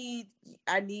 I need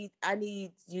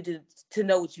you to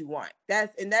know what you want.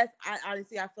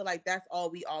 Honestly, I feel like that's all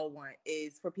we all want,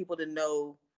 is for people to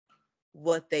know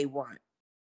what they want.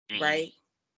 Right?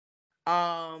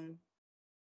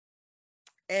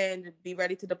 And be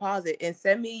ready to deposit and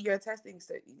send me your testing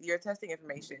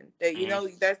information. That you know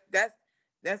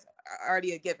that's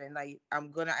already a given. Like,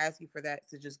 I'm gonna ask you for that,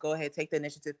 so just go ahead, take the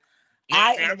initiative.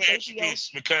 I'm gonna ask you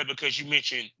this because you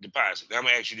mentioned deposit. I'm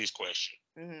gonna ask you this question.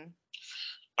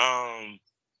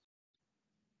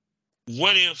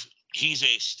 What if he's an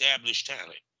established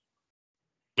talent,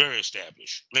 very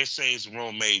established? Let's say it's a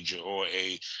Rome Major or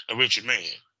a Richard Mann.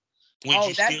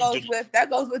 That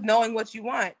goes with knowing what you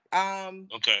want.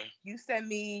 Okay. You send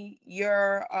me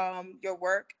your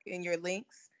work and your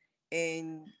links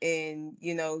and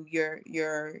you know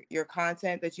your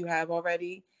content that you have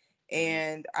already,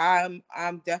 and I'm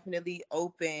definitely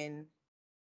open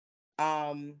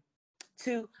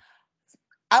to.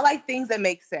 I like things that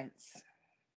make sense.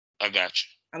 I got you.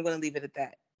 I'm gonna leave it at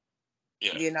that.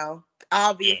 Yeah. You know,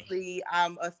 obviously,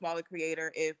 I'm a smaller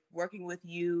creator. If working with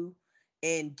you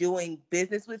and doing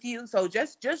business with you, so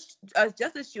just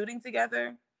a shooting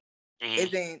together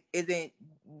isn't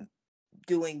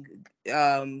doing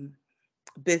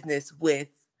business with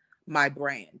my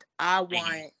brand. I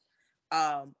want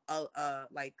a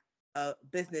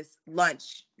business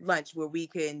lunch where we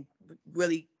can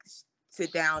really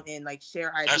sit down and like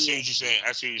share ideas. I see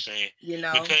what you're saying. You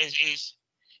know, because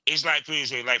it's like,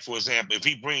 for example, if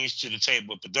he brings to the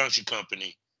table a production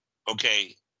company,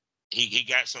 okay, he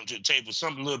got something to the table,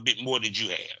 something a little bit more than you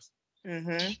have.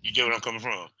 You get what I'm coming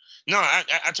from? No, I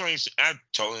totally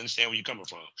understand where you're coming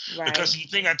from. Right. Because the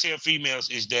thing I tell females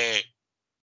is that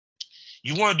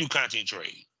you want to do content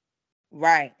trade.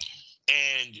 Right.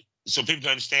 And so people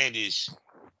can understand is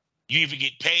you either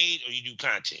get paid or you do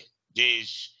content.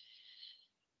 There's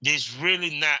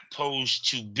really not supposed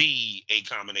to be a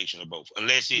combination of both,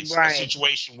 unless it's a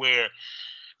situation where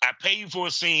I pay you for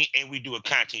a scene and we do a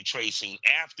content trade scene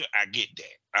after. I get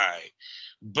that. All right.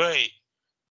 But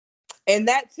And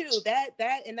that too,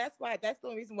 and that's the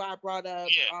only reason why I brought up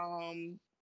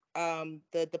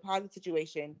the deposit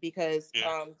situation, because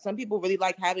some people really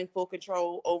like having full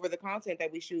control over the content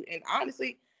that we shoot. And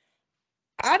honestly,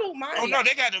 I don't mind. Oh no,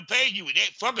 they got to pay you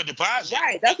that fucking deposit.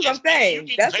 Right, that's what I'm saying.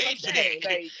 You That's paid what I'm for saying. that.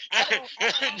 Like,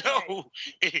 I don't No,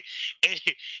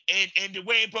 and the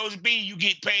way it's supposed to be, you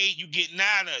get paid. You get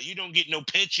nada. You don't get no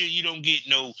picture. You don't get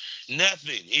no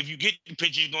nothing. If you get the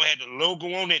picture, you're gonna have the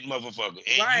logo on that motherfucker.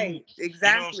 And right,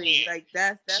 exactly. You know like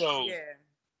that's so, yeah.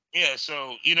 Yeah,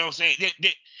 so you know what I'm saying.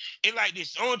 It like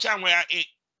this. The only time where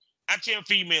I tell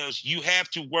females, you have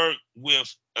to work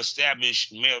with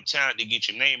established male talent to get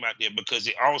your name out there, because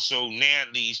it also now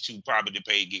leads to probably the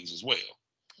paid gigs as well.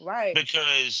 Right.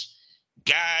 Because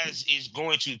guys is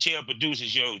going to tell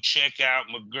producers, yo, check out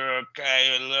my girl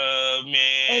Kaya Love,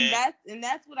 man. And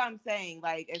that's what I'm saying.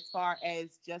 Like, as far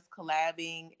as just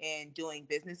collabing and doing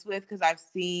business with, because I've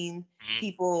seen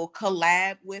people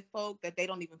collab with folk that they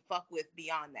don't even fuck with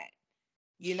beyond that.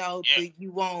 You know,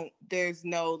 there's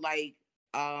no like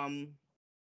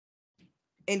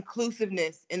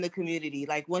inclusiveness in the community.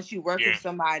 Like, once you work with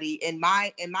somebody, in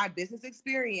my business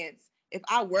experience, if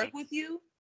I work with you,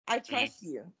 I trust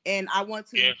you, and I want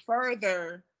to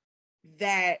further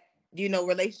that, you know,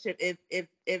 relationship.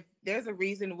 If there's a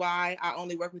reason why I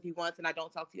only work with you once and I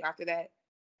don't talk to you after that,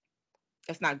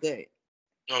 that's not good.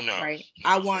 Oh no. Right.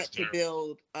 I want to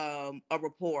build a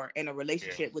rapport and a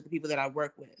relationship with the people that I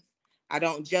work with. I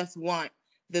don't just want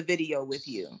the video with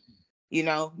you. You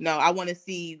know, no, I want to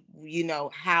see, you know,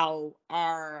 how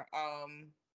our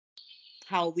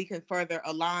how we can further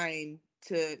align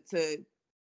to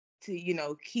you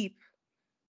know, keep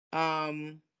what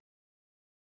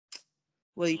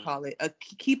do you call it?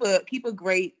 Keep a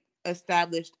great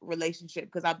established relationship,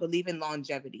 because I believe in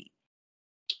longevity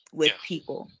with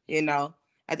people. You know,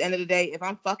 at the end of the day, if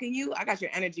I'm fucking you, I got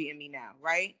your energy in me now,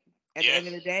 right? At the end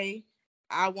of the day,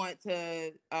 I want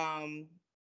to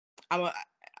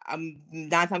I'm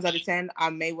 9 times out of 10, I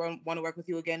may want to work with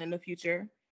you again in the future.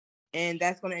 And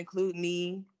that's going to include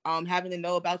me having to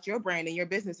know about your brand and your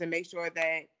business and make sure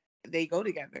that they go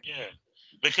together. Yeah,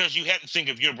 because you have to think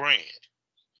of your brand.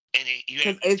 And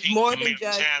it's more than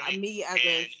just me as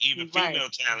and even female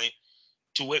talent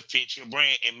to what fits your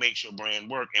brand and makes your brand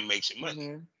work and makes it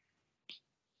money.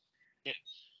 Yeah.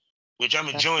 Which I'm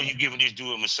enjoying you giving this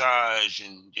dude a massage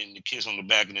and the kiss on the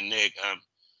back of the neck.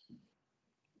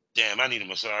 Damn, I need a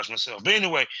massage myself. But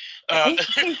anyway, oh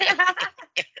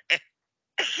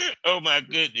my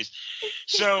goodness.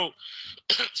 So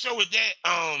with that,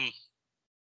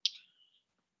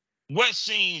 what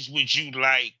scenes would you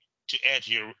like to add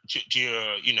to your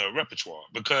you know, repertoire?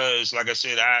 Because like I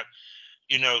said,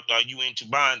 you know, are you into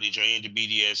bondage or into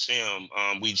BDSM?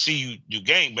 We see you do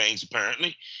gangbangs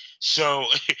apparently. So,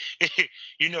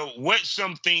 you know, what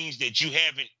some things that you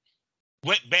haven't,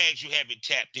 what bags you haven't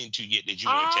tapped into yet that you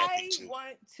want to tap into? I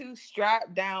want to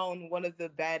strap down one of the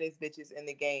baddest bitches in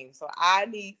the game. So I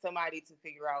need somebody to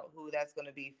figure out who that's going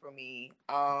to be for me.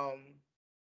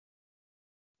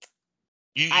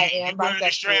 You wearing the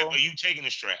strap or you taking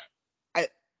the strap?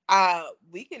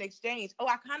 We can exchange. Oh,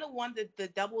 I kind of want the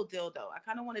double dildo. I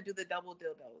kind of want to do the double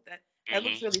dildo. That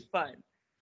looks really fun.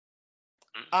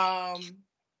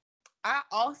 I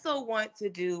also want to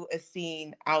do a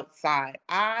scene outside.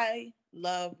 I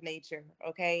love nature.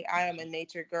 Okay, I am a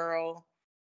nature girl.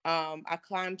 I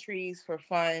climb trees for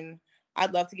fun.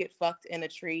 I'd love to get fucked in a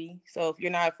tree. So if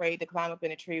you're not afraid to climb up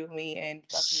in a tree with me and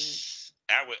fuck me,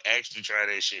 I would actually try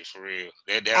that shit for real.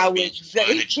 That would be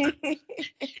fun.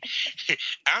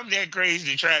 I'm that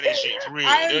crazy to try that shit for real.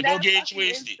 Don't get it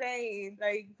twisted. Insane.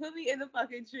 Like, put me in the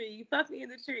fucking tree. Fuck me in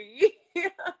the tree.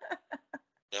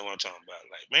 That's what I'm talking about.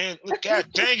 Like, man, look, God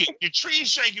dang it, the tree's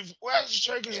shaking. Why is it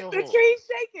shaking so hard? The tree's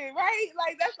shaking, right?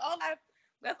 Like, that's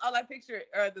all I picture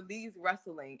are the leaves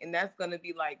rustling, and that's gonna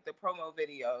be like the promo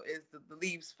video is the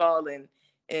leaves falling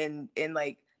and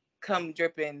like come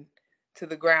dripping to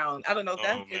the ground. I don't know if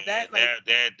that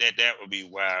would be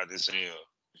wild as hell.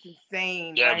 It's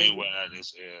insane. That'd right? be wild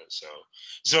as hell.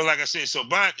 So like I said,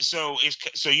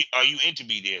 are you into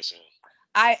BDSM?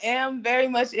 I am very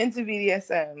much into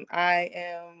BDSM. I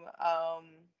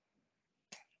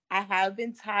have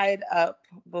been tied up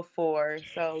before,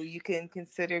 so you can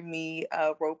consider me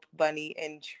a rope bunny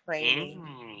in training.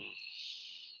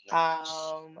 Nice.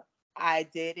 I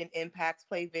did an Impact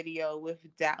Play video with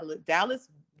Dallas. Dallas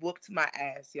whooped my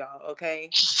ass, y'all. Okay,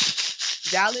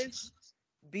 Dallas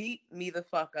beat me the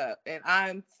fuck up, and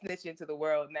I'm snitching to the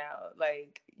world now.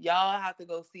 Like, y'all have to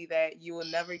go see that. You will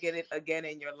never get it again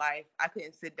in your life. I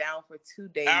couldn't sit down for 2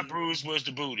 days. How bruised was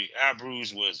the booty? How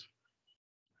bruised was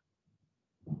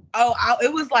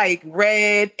It was like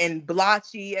red and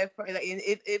blotchy at first. Like,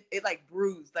 it like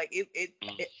bruised. Like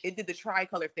it did the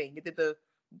tricolor thing. It did the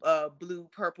blue,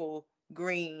 purple,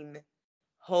 green,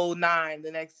 whole nine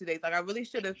the next 2 days. Like I really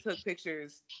should have took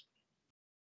pictures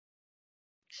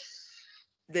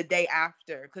the day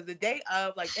after, because the day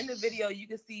of, like in the video, you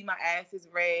can see my ass is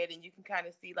red and you can kind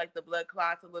of see like the blood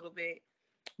clots a little bit.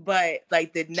 But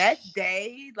like the next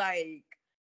day, like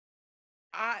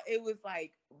it was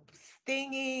like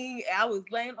stinging. I was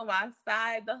laying on my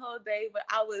side the whole day, but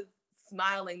I was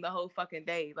smiling the whole fucking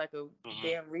day like a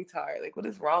damn retard. Like, what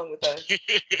is wrong with us?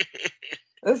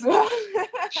 What's wrong?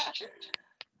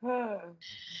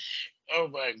 Oh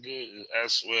my goodness, I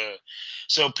swear.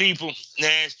 So people,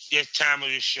 now it's time of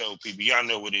the show, people. Y'all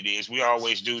know what it is. We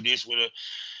always do this with a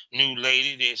new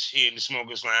lady that's here in the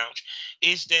Smokers Lounge.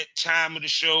 It's that time of the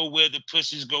show where the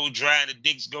pussies go dry and the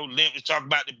dicks go limp to talk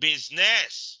about the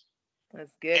business.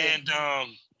 Let's get it. And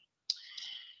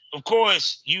of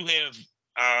course, you have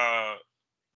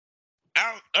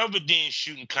other than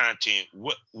shooting content,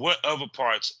 what other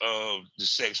parts of the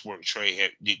sex work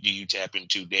trade do you tap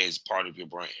into that is part of your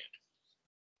brand?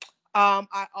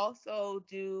 I also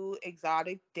do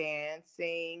exotic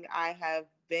dancing. I've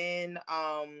been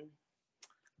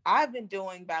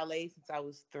doing ballet since I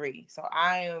was 3. So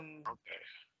I am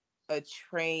a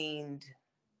trained,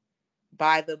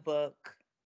 by the book,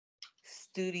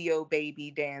 studio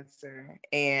baby dancer,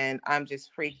 and I'm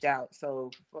just freaked out.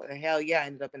 So hell yeah, I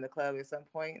ended up in the club at some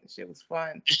point. Shit was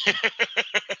fun.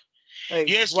 Like,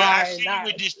 yes, I see you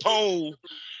with this pole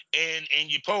and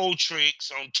your pole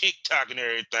tricks on TikTok and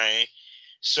everything.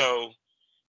 So,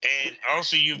 and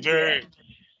also you're very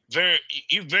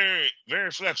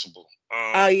flexible.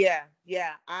 Oh yeah.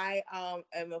 I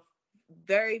am a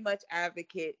very much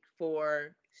advocate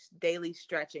for daily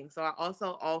stretching. So I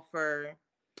also offer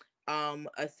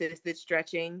assisted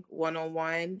stretching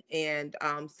 1-on-1 and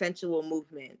sensual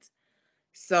movement.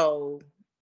 So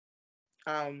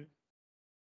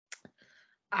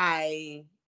I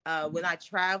when I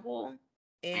travel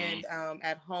and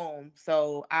at home,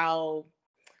 so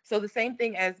the same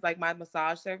thing as like my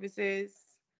massage services.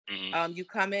 You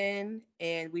come in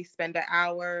and we spend an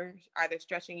hour either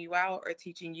stretching you out or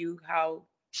teaching you how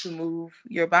to move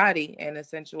your body in a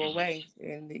sensual way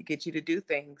and get you to do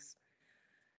things.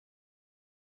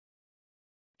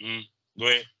 Go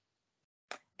ahead.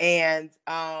 And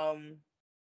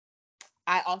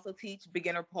I also teach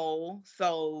beginner pole.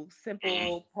 So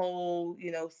simple pole,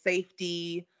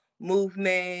 safety,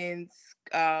 movements,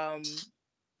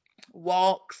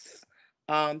 walks,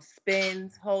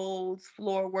 spins, holds,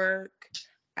 floor work.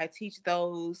 I teach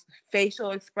those.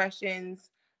 Facial expressions.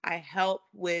 I help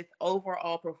with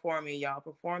overall performing, y'all.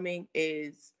 Performing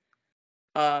is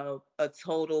a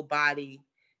total body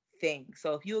thing.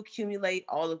 So if you accumulate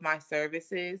all of my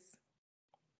services,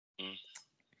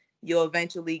 you'll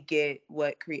eventually get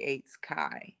what creates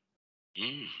Kai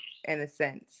in a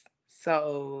sense.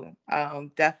 So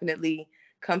definitely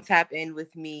come tap in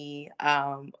with me.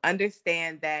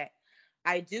 Understand that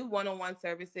I do one-on-one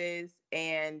services,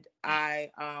 and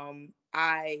I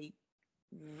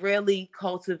really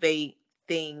cultivate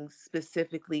things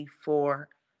specifically for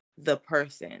the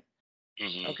person.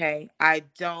 Okay. I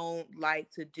don't like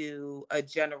to do a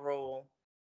general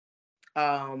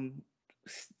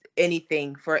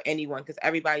anything for anyone because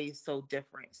everybody is so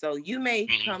different. So you may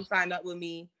come sign up with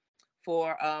me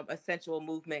for a sensual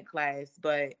movement class,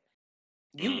 but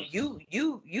you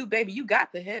baby, you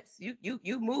got the hips,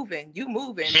 you moving,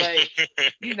 but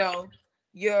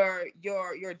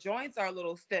your joints are a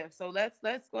little stiff. So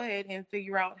let's go ahead and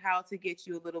figure out how to get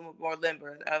you a little more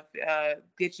limber,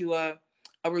 get you a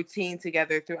routine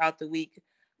together throughout the week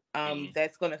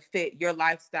that's going to fit your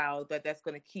lifestyle, but that's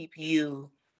going to keep you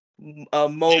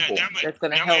mobile. That's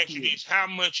going to help you. How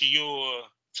much of your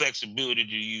flexibility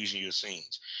do you use in your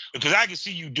scenes? Because I can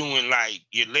see you doing like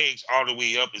your legs all the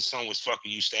way up and someone's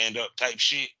fucking you stand up type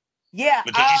shit. Yeah.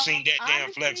 Because you seem that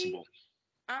damn flexible.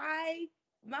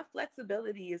 My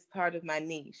flexibility is part of my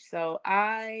niche. So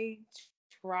I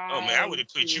try. Oh man, I would have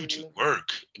put you to work.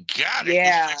 God,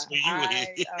 yeah,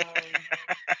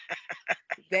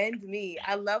 bend me.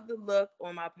 I love the look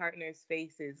on my partner's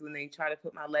faces when they try to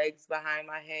put my legs behind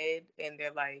my head and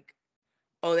they're like,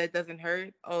 oh, that doesn't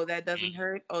hurt. Oh, that doesn't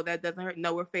hurt. Oh, that doesn't hurt.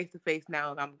 No, we're face to face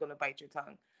now and I'm going to bite your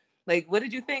tongue. Like, what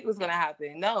did you think was going to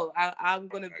happen? No, I'm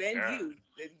going to bend you.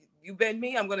 You bend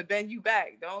me, I'm going to bend you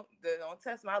back. Don't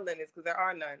test my limits because there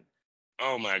are none.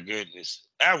 Oh my goodness.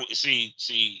 I would see,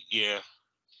 yeah.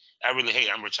 I really hate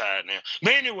I'm retired now.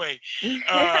 But anyway,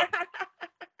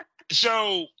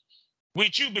 so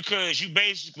with you, because you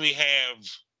basically have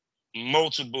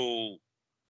multiple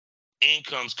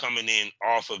incomes coming in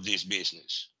off of this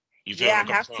business. You feel Yeah, I like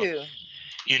I'm have saying?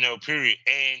 to. Period.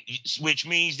 And which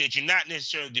means that you're not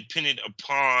necessarily dependent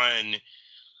upon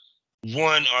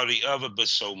one or the other, but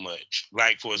so much.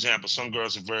 Like, for example, some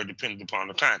girls are very dependent upon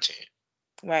the content,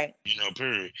 Right.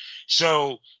 period.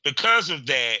 So because of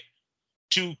that,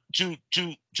 two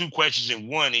questions in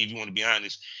one, if you want to be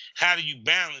honest. How do you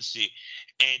balance it?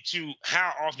 And two,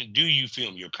 how often do you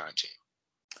film your content?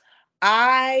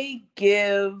 I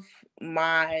give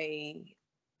my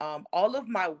all of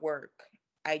my work,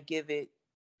 I give it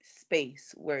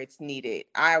space where it's needed.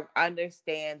 I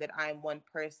understand that I'm one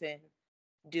person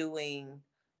doing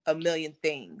a million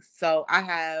things. So I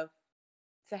have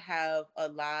to have a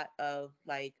lot of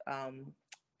like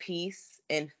peace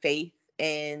and faith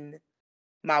in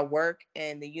my work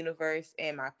and the universe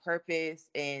and my purpose,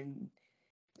 and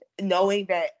knowing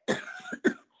that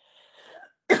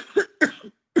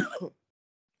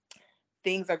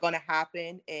things are going to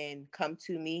happen and come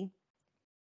to me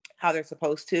how they're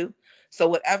supposed to. So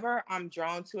whatever I'm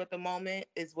drawn to at the moment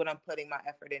is what I'm putting my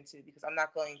effort into, because I'm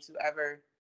not going to ever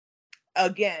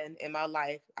again in my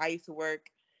life. I used to work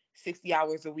 60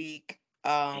 hours a week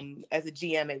as a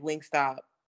GM at Wingstop,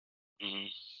 Mm-hmm.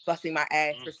 busting my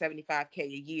ass for 75K a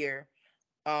year.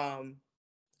 And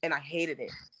I hated it.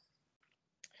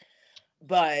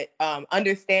 But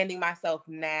understanding myself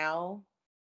now,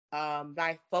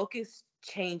 my focus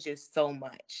changes so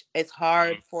much. It's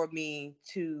hard for me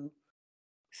to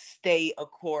stay a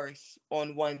course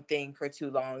on one thing for too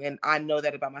long. And I know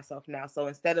that about myself now. So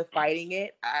instead of fighting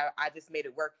it, I just made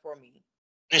it work for me.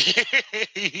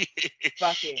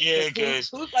 Fuck it. Yeah, because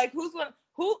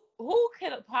Who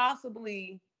could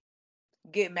possibly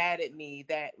get mad at me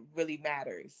that really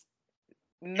matters?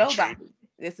 Nobody.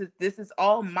 This is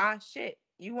all my shit.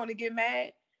 You want to get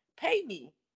mad? Pay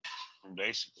me.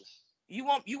 Basically. You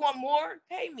want more?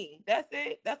 Pay me. That's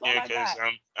it. That's all I because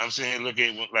got. I'm saying, look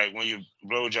at like when your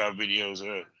blowjob videos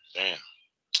are damn.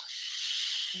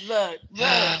 Look.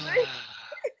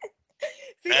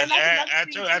 See, and that's another I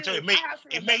thing told too. you, I have to it made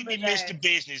remember me miss the that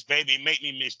business, baby. It made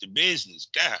me miss the business.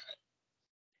 God.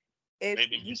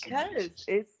 it's because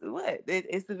it's what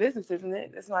it's the business, isn't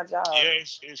it? It's my job. Yeah,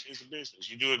 it's a business.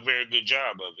 You do a very good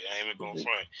job of it. I ain't even going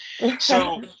front.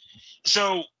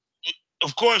 So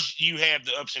of course you have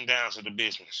the ups and downs of the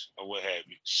business or what have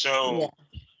you. So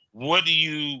what do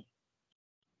you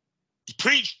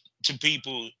preach to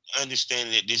people,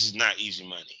 understanding that this is not easy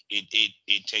money?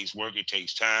 It takes work, it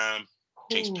takes time,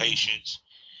 it takes patience,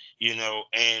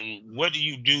 and what do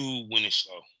you do when it's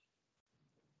slow?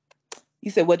 You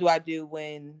said, what do I do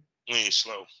when it's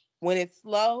slow? When it's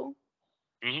slow?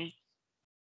 Mm-hmm.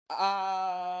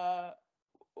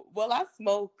 Well, I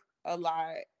smoke a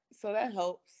lot, so that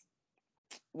helps.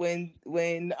 When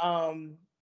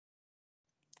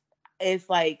it's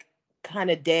like kind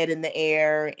of dead in the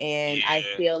air and I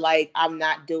feel like I'm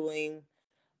not doing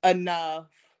enough,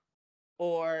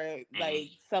 or like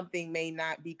something may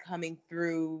not be coming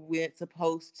through when it's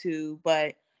supposed to.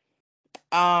 But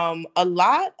a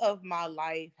lot of my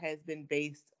life has been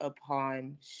based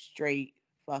upon straight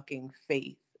fucking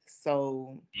faith.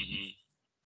 So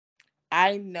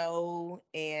I know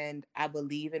and I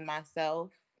believe in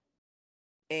myself.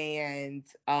 And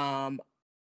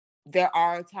there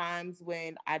are times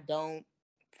when I don't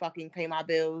fucking pay my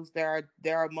bills. There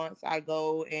are months I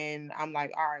go and I'm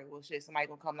like, all right, well shit, somebody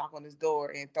gonna come knock on this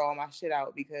door and throw all my shit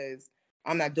out because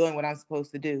I'm not doing what I'm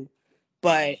supposed to do.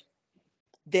 But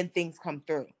then things come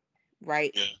through,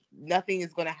 right? Yeah. Nothing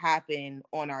is gonna happen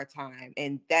on our time.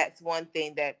 And that's one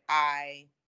thing that I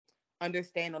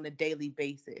understand on a daily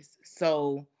basis.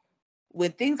 So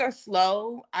when things are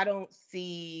slow, I don't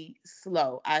see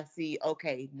slow. I see,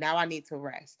 okay, now I need to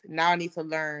rest. Now I need to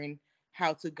learn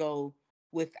how to go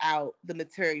without the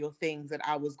material things that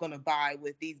I was going to buy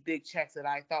with these big checks that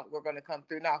I thought were going to come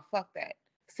through. Now, fuck that.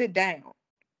 Sit down.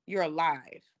 You're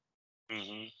alive.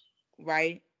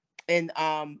 Right? And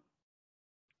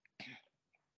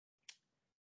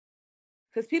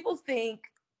because people think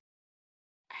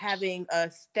having a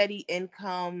steady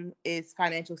income is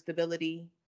financial stability.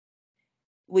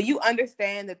 Will you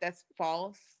understand that that's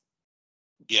false?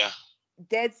 Yeah.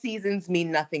 Dead seasons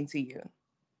mean nothing to you.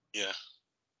 Yeah.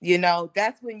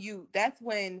 That's when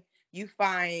you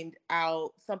find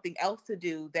out something else to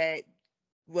do, that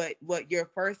what your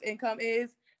first income is,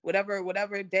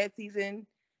 whatever dead season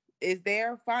is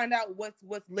there, find out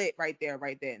what's lit right there,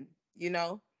 right then.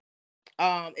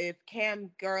 If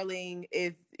cam girling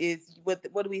is what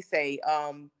do we say?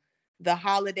 The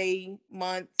holiday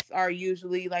months are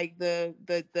usually like the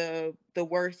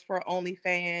worst for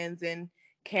OnlyFans and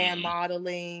cam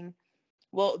modeling.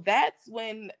 Well, that's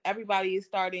when everybody is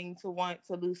starting to want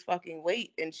to lose fucking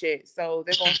weight and shit. So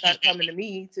they're gonna start coming to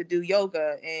me to do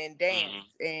yoga and dance,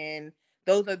 and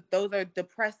those are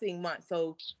depressing months.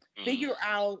 So figure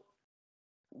out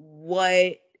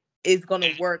what is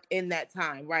gonna work in that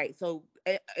time, right? So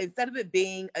instead of it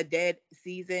being a dead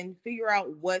season, figure out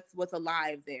what's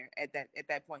alive there at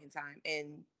that point in time,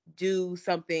 and do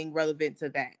something relevant to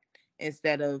that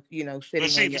instead of sitting on your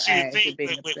The ass thing and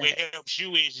being what upset. helps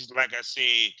you is like I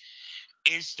said,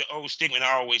 it's the old stigma. And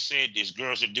I always said this: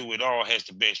 girls that do it all has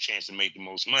the best chance to make the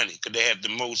most money because they have the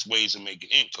most ways of making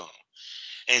income.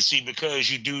 And see, because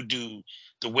you do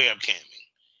the webcamming,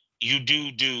 you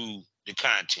do the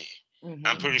content.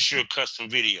 I'm pretty sure custom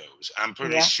videos. I'm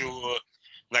pretty sure,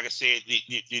 like I said, the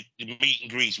meet and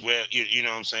greets. Where you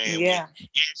know what I'm saying? Yeah.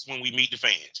 When we meet the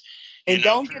fans. And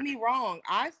don't get me wrong,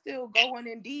 I still go on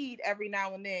Indeed every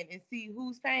now and then and see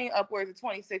who's paying upwards of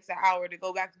 $26 an hour to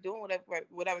go back to doing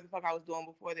whatever the fuck I was doing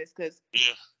before this,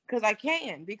 because I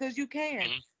can, because you can.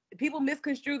 People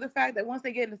misconstrue the fact that once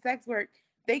they get into sex work,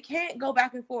 they can't go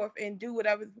back and forth and do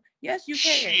whatever. Yes, you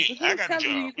can. Shit, I got a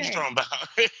job. What you talking about?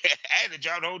 I had a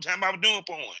job the whole time I was doing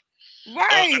porn. Right.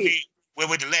 I mean,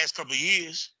 with the last couple of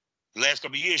years.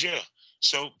 Yeah.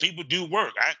 So people do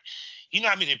work. You know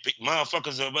how many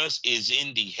motherfuckers of us is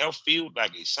in the health field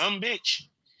like a some bitch?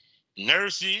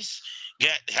 Nurses,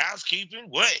 got housekeeping.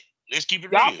 What? Let's keep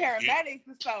it y'all real. Paramedics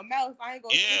is something else. I ain't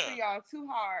gonna speak for y'all too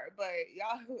hard, but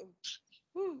y'all.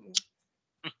 Whew.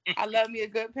 I love me a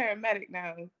good paramedic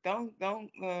now. Don't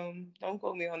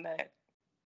quote me on that.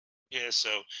 Yeah.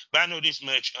 So, but I know this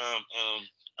much.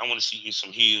 I want to see you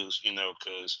some heels.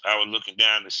 Because I was looking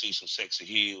down to see some sexy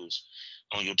heels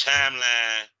on your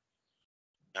timeline.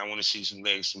 I want to see some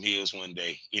legs, some heels one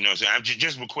day. So I'm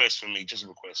just request for me. Just a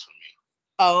request for me.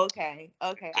 Oh, okay.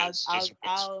 I'll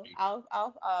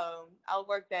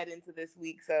work that into this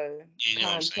week's you know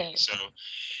content. What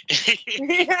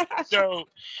I'm saying?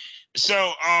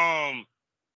 So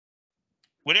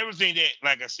with everything that,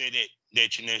 like I said,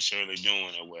 that you're necessarily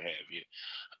doing or what have you,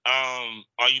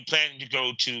 are you planning to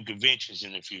go to conventions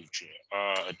in the future?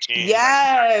 Attend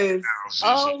Yes.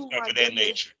 houses and stuff of that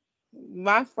nature?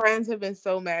 My friends have been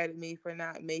so mad at me for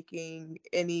not making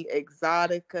any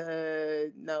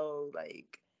exotica, no,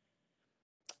 like,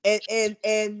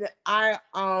 and I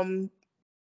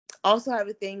also have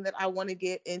a thing that I want to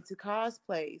get into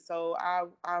cosplay. So I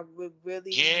would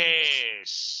really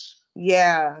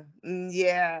yeah.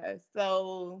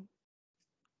 So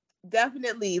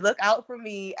definitely look out for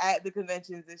me at the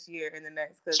conventions this year in the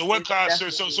next. So what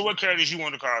what characters you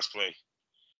want to cosplay?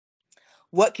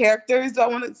 What characters do I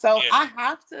want to? So I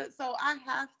have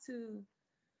to.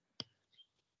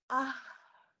 I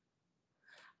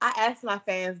asked my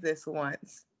fans this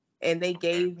once, and they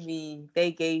gave me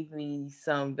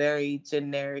some very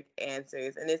generic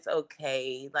answers, and it's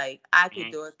okay. Like, I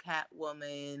could do a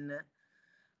Catwoman.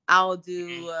 I'll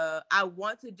do. I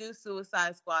want to do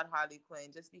Suicide Squad Harley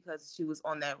Quinn just because she was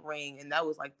on that ring, and that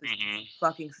was like the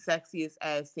fucking sexiest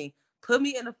ass scene. Put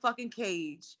me in a fucking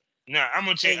cage. No, I'm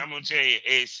gonna tell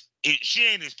you, she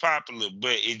ain't as popular,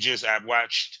 but it just I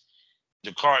watched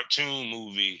the cartoon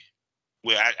movie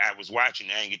where I was watching.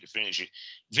 I didn't get to finish it.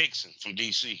 Vixen from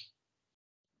DC.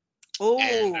 Oh.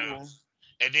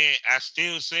 And then I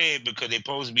still say it because they're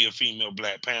supposed to be a female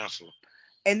Black Panther.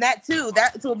 And that's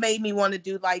what made me want to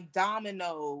do like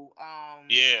Domino.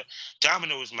 Yeah,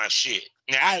 Domino is my shit.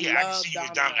 Now, I can see you as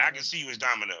Domino. I can see you as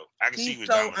Domino. She's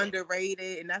so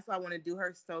underrated, and that's why I want to do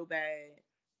her so bad.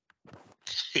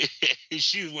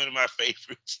 She was one of my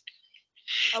favorites.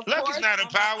 Of Luck course, is not a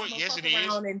power. Yes, it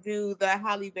is. And do the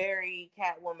Halle Berry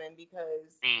Catwoman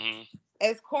because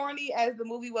as corny as the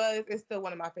movie was, it's still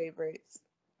one of my favorites.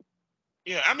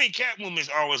 Yeah, I mean, Catwoman is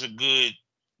always a good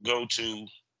go-to.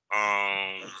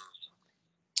 I'm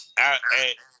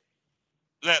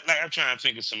trying to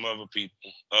think of some other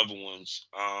ones.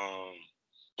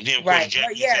 And then of course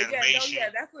Japanese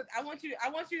animation. That's what I want you. I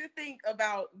want you to think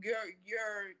about your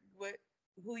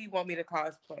who you want me to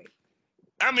cosplay.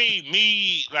 I mean,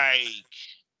 me like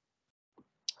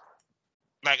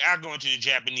I go into the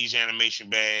Japanese animation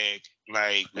bag,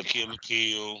 like La Kill La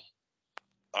Kill.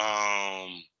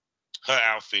 Her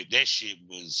outfit, that shit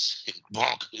was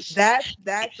bonkers.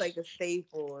 That's like a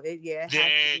staple. It has to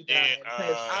be done.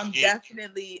 I'm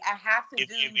definitely. I have to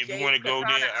do. If you want to go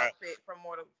there, outfit from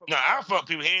Mortal. No, I'll fuck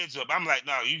people heads up. I'm like,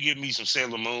 no, you give me some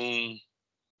Sailor Moon.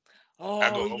 Oh, I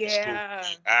go old school.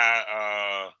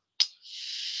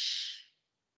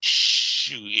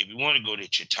 Shoot, if you want to go to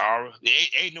Chitara,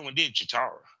 ain't no one did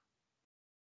Chitara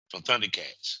from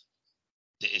Thundercats.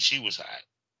 And she was hot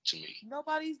to me.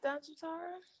 Nobody's done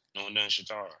Chitara? No one done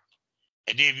Chitara.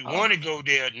 And then if you want to go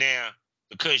there now,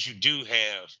 because you do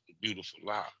have beautiful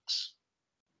locks,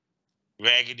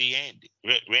 Raggedy Ann.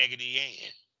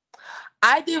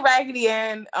 I did Raggedy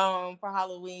Ann for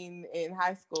Halloween in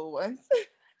high school once.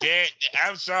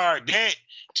 I'm sorry. That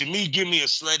to me, give me a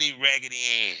slutty Raggedy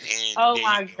Ann. And oh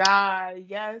my God,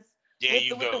 yes. There with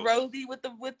you the go. Rosie with the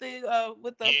freckles.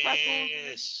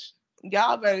 Yes.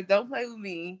 Y'all better don't play with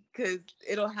me because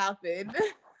it'll happen.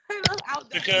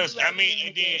 Because I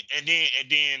mean, and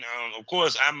then of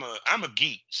course I'm a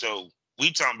geek, so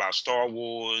we talking about Star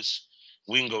Wars.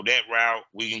 We can go that route.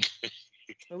 We can.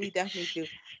 We definitely do.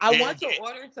 I want to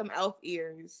order some elf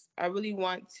ears. I really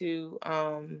want to.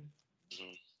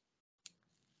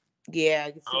 Yeah.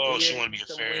 Get some ears, she want to be a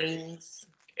some fairy. wings.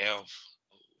 Elf.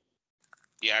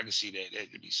 Yeah, I can see that.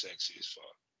 That could be sexy as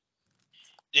fuck.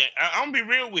 Yeah, I'm gonna be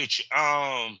real with you.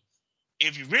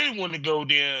 If you really want to go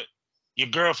there, your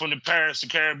girl from the Pirates of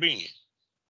the Caribbean,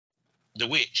 the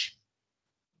witch.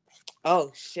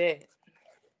 Oh shit.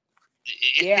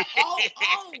 Yeah.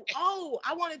 Oh!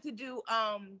 I wanted to do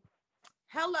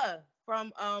Hela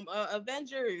from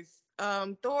Avengers,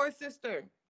 Thor's sister.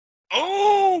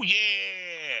 Oh yeah.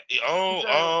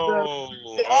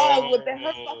 With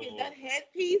her fucking that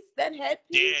headpiece. Yeah,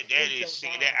 that is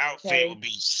sick. That outfit would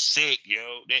be sick,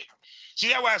 yo.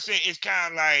 That's why I say it's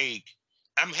kind of like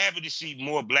I'm happy to see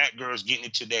more black girls getting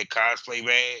into that cosplay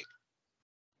bag.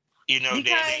 You know,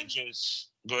 they just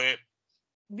go ahead.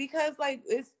 Because like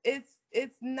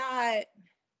it's not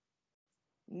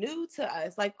new to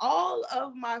us. Like all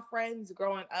of my friends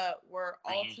growing up were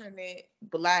alternate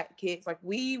black kids. Like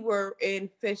we were in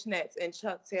fishnets and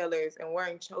Chuck Taylors and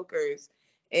wearing chokers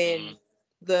and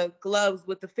the gloves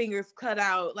with the fingers cut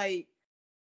out. Like,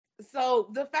 so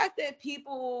the fact that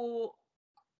people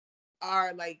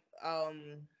are like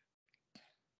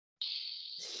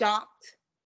shocked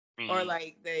or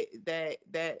like that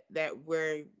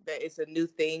it's a new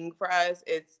thing for us.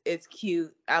 It's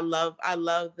cute. I love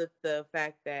the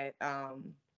fact that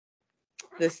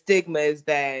the stigma is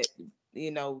that,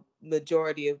 you know,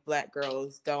 majority of black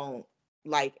girls don't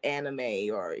like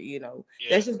anime or, you know,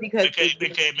 that's just because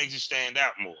it makes you stand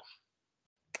out more.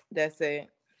 That's it.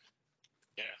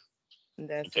 Yeah.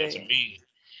 That's because it.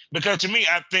 Because to me,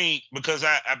 I think because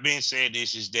I've been saying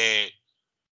this is that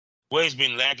what's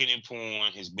been lacking in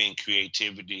porn has been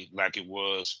creativity, like it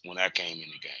was when I came in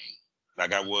the game,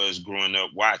 like I was growing up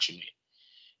watching it,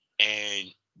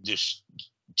 and just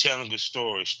telling a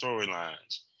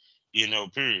storylines, you know,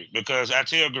 period. Because I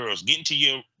tell girls, get into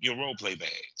your role play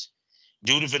bags,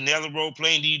 do the vanilla role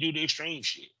play, and then you do the extreme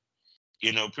shit,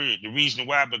 you know, period. The reason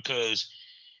why, because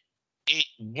it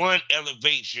one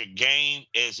elevates your game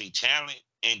as a talent,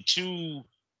 and two,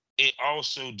 it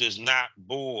also does not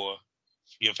bore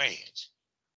your fans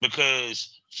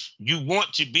because you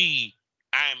want to be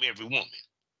I am every woman.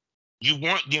 You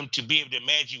want them to be able to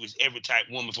imagine you as every type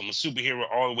woman from a superhero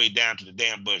all the way down to the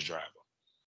damn bus driver.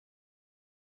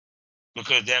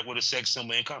 Because that's what a sex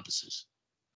symbol encompasses.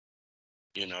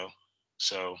 You know?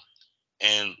 So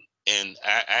and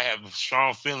I have a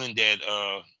strong feeling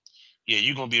that yeah,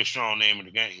 you're gonna be a strong name in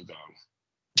the game, darling.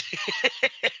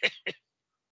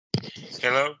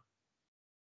 Hello?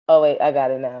 Oh wait, I got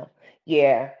it now.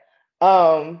 Yeah.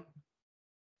 What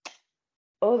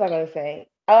was I gonna say?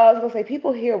 I was gonna say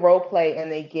people hear role play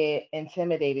and they get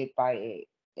intimidated by it.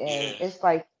 And it's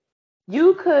like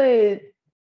you could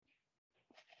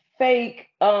fake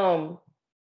trying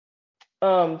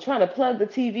to plug the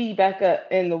TV back up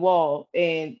in the wall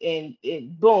and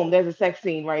boom, there's a sex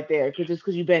scene right there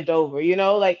because you bent over, you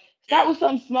know, like start with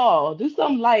something small, do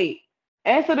something light,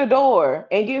 answer the door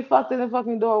and get fucked in the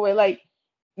fucking doorway. Like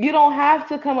you don't have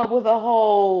to come up with a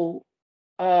whole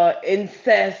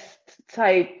incest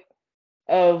type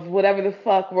of whatever the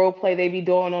fuck role play they be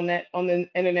doing on the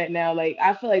internet now. Like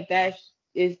I feel like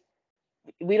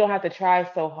we don't have to try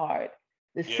so hard.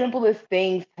 The simplest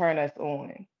things turn us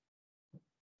on.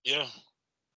 Yeah.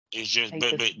 It's just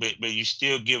but you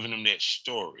still giving them that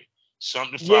story.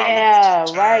 Something to follow. Yeah,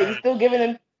 right. You still giving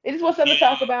them they just want something to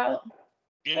talk about.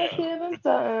 Yeah. Let's give them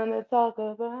something to talk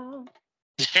about.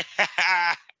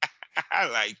 I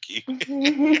like you.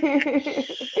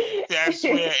 I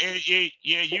swear,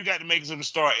 yeah, you got to make it to the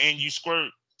start and you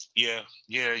squirt. Yeah,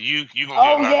 you gonna get a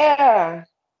lot. Yeah.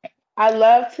 I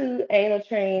love to anal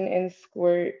train and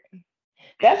squirt.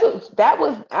 That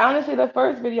was honestly the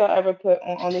first video I ever put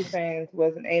on OnlyFans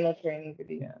was an anal training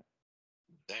video.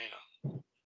 Damn.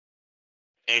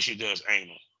 And she does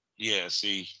anal. Yeah,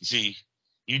 see,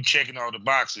 you checking all the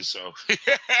boxes, so.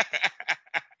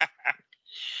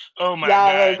 Oh my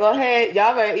y'all God. Go ahead.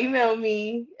 Y'all better email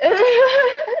me.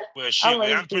 Well, shit,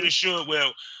 I'm pretty sure.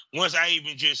 Well, once I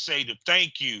even just say the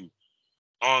thank you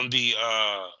on the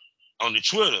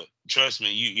Twitter, trust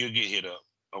me, you'll get hit up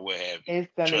or what have you.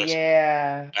 It's gonna,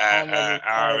 yeah.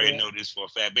 I already know this for a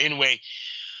fact. But anyway,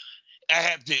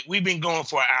 we've been going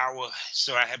for an hour,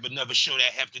 so I have another show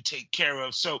that I have to take care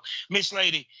of. So, Miss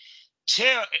Lady,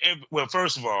 well,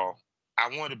 first of all, I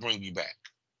want to bring you back.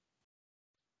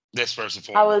 That's first and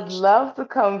foremost. I would love to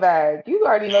come back. You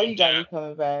already know you got me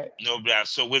coming back. No doubt.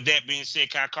 So with that being said,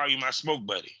 can I call you my smoke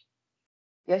buddy?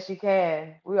 Yes, you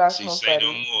can. We are smoke buddies.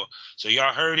 No more. So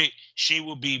y'all heard it. She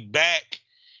will be back.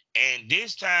 And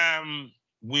this time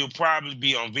we'll probably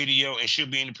be on video and she'll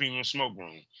be in the premium smoke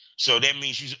room. So that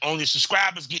means only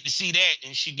subscribers get to see that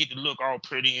and she get to look all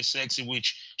pretty and sexy,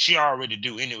 which she already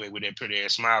do anyway with that pretty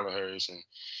ass smile of hers.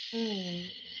 And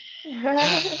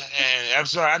and I'm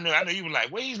sorry, I know you were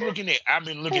like, what he's looking at? I've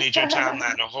been looking at your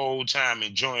timeline the whole time,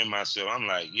 enjoying myself. I'm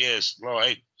like, yes,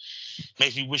 Lord,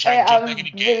 makes me wish I could jump back in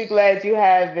the game. I'm really glad you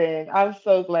have been. I'm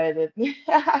so glad that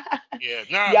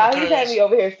y'all just had me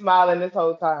over here smiling this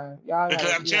whole time.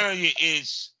 Because I'm telling you,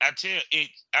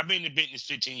 I've been in business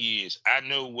 15 years. I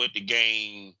know what the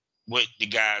guys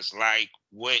like,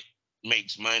 what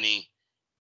makes money.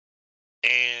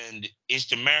 And it's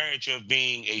the marriage of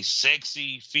being a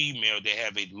sexy female that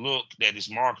have a look that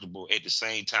is marketable at the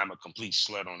same time a complete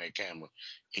slut on that camera.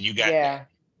 And you got that.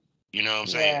 You know what I'm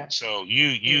saying? Yeah. So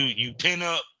you pin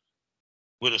up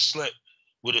with a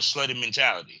slutty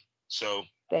mentality. So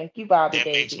thank you, Bobby.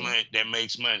 That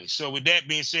makes money. So with that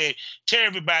being said, tell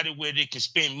everybody where they can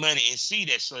spend money and see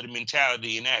that slutty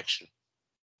mentality in action.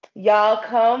 Y'all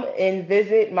come and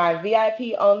visit my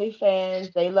VIP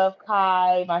OnlyFans. They Love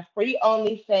Kai. My free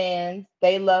OnlyFans.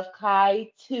 They Love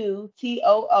Kai 2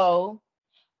 TOO.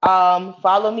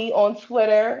 Follow me on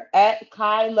Twitter at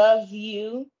Kai Loves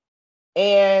You.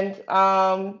 And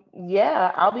I'll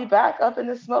be back up in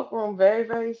the smoke room very,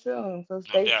 very soon. So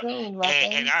stay tuned.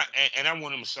 And I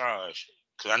want a massage.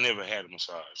 Because I never had a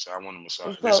massage, so I want a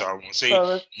massage. That's all I want to say.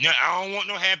 No, I don't want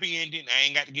no happy ending. I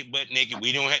ain't got to get butt naked.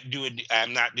 We don't have to do it.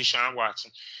 I'm not Deshaun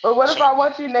Watson. But what if I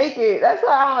want you naked? That's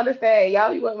what I don't understand.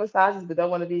 Y'all, you want massages, but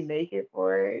don't want to be naked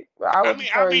for it. Well, I'll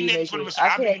be naked for the massage.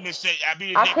 I can't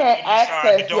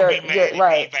access your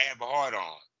right. If I have a heart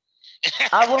on.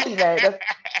 I will be mad.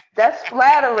 That's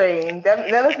flattering. That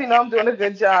lets me know I'm doing a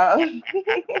good job.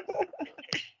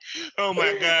 Oh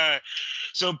my God.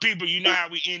 So people, you know how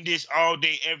we end this all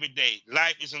day, every day.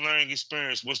 Life is a learning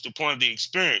experience. What's the point of the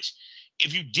experience?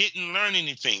 If you didn't learn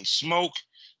anything, smoke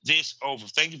this over.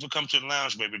 Thank you for coming to the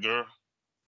lounge, baby girl.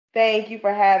 Thank you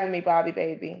for having me, Bobby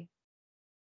baby.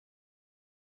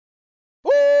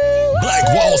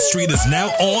 Black Wall Street is now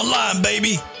online,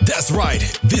 baby. That's right.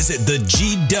 Visit the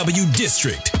GW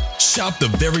District. Shop the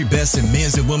very best in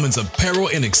men's and women's apparel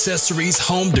and accessories,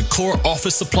 home decor,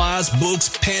 office supplies, books,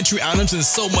 pantry items, and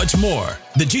so much more.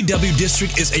 The GW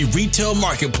District is a retail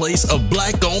marketplace of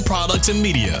Black-owned products and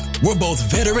media. We're both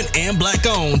veteran and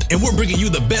Black-owned, and we're bringing you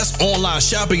the best online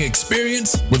shopping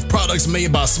experience with products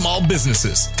made by small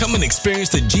businesses. Come and experience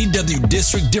the GW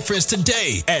District difference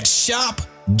today at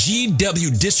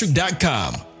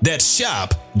shopgwdistrict.com. That's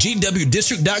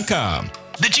shopgwdistrict.com.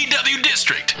 The GW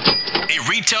District, a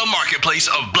retail marketplace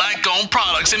of Black-owned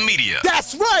products and media.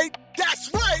 That's right.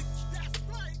 That's right.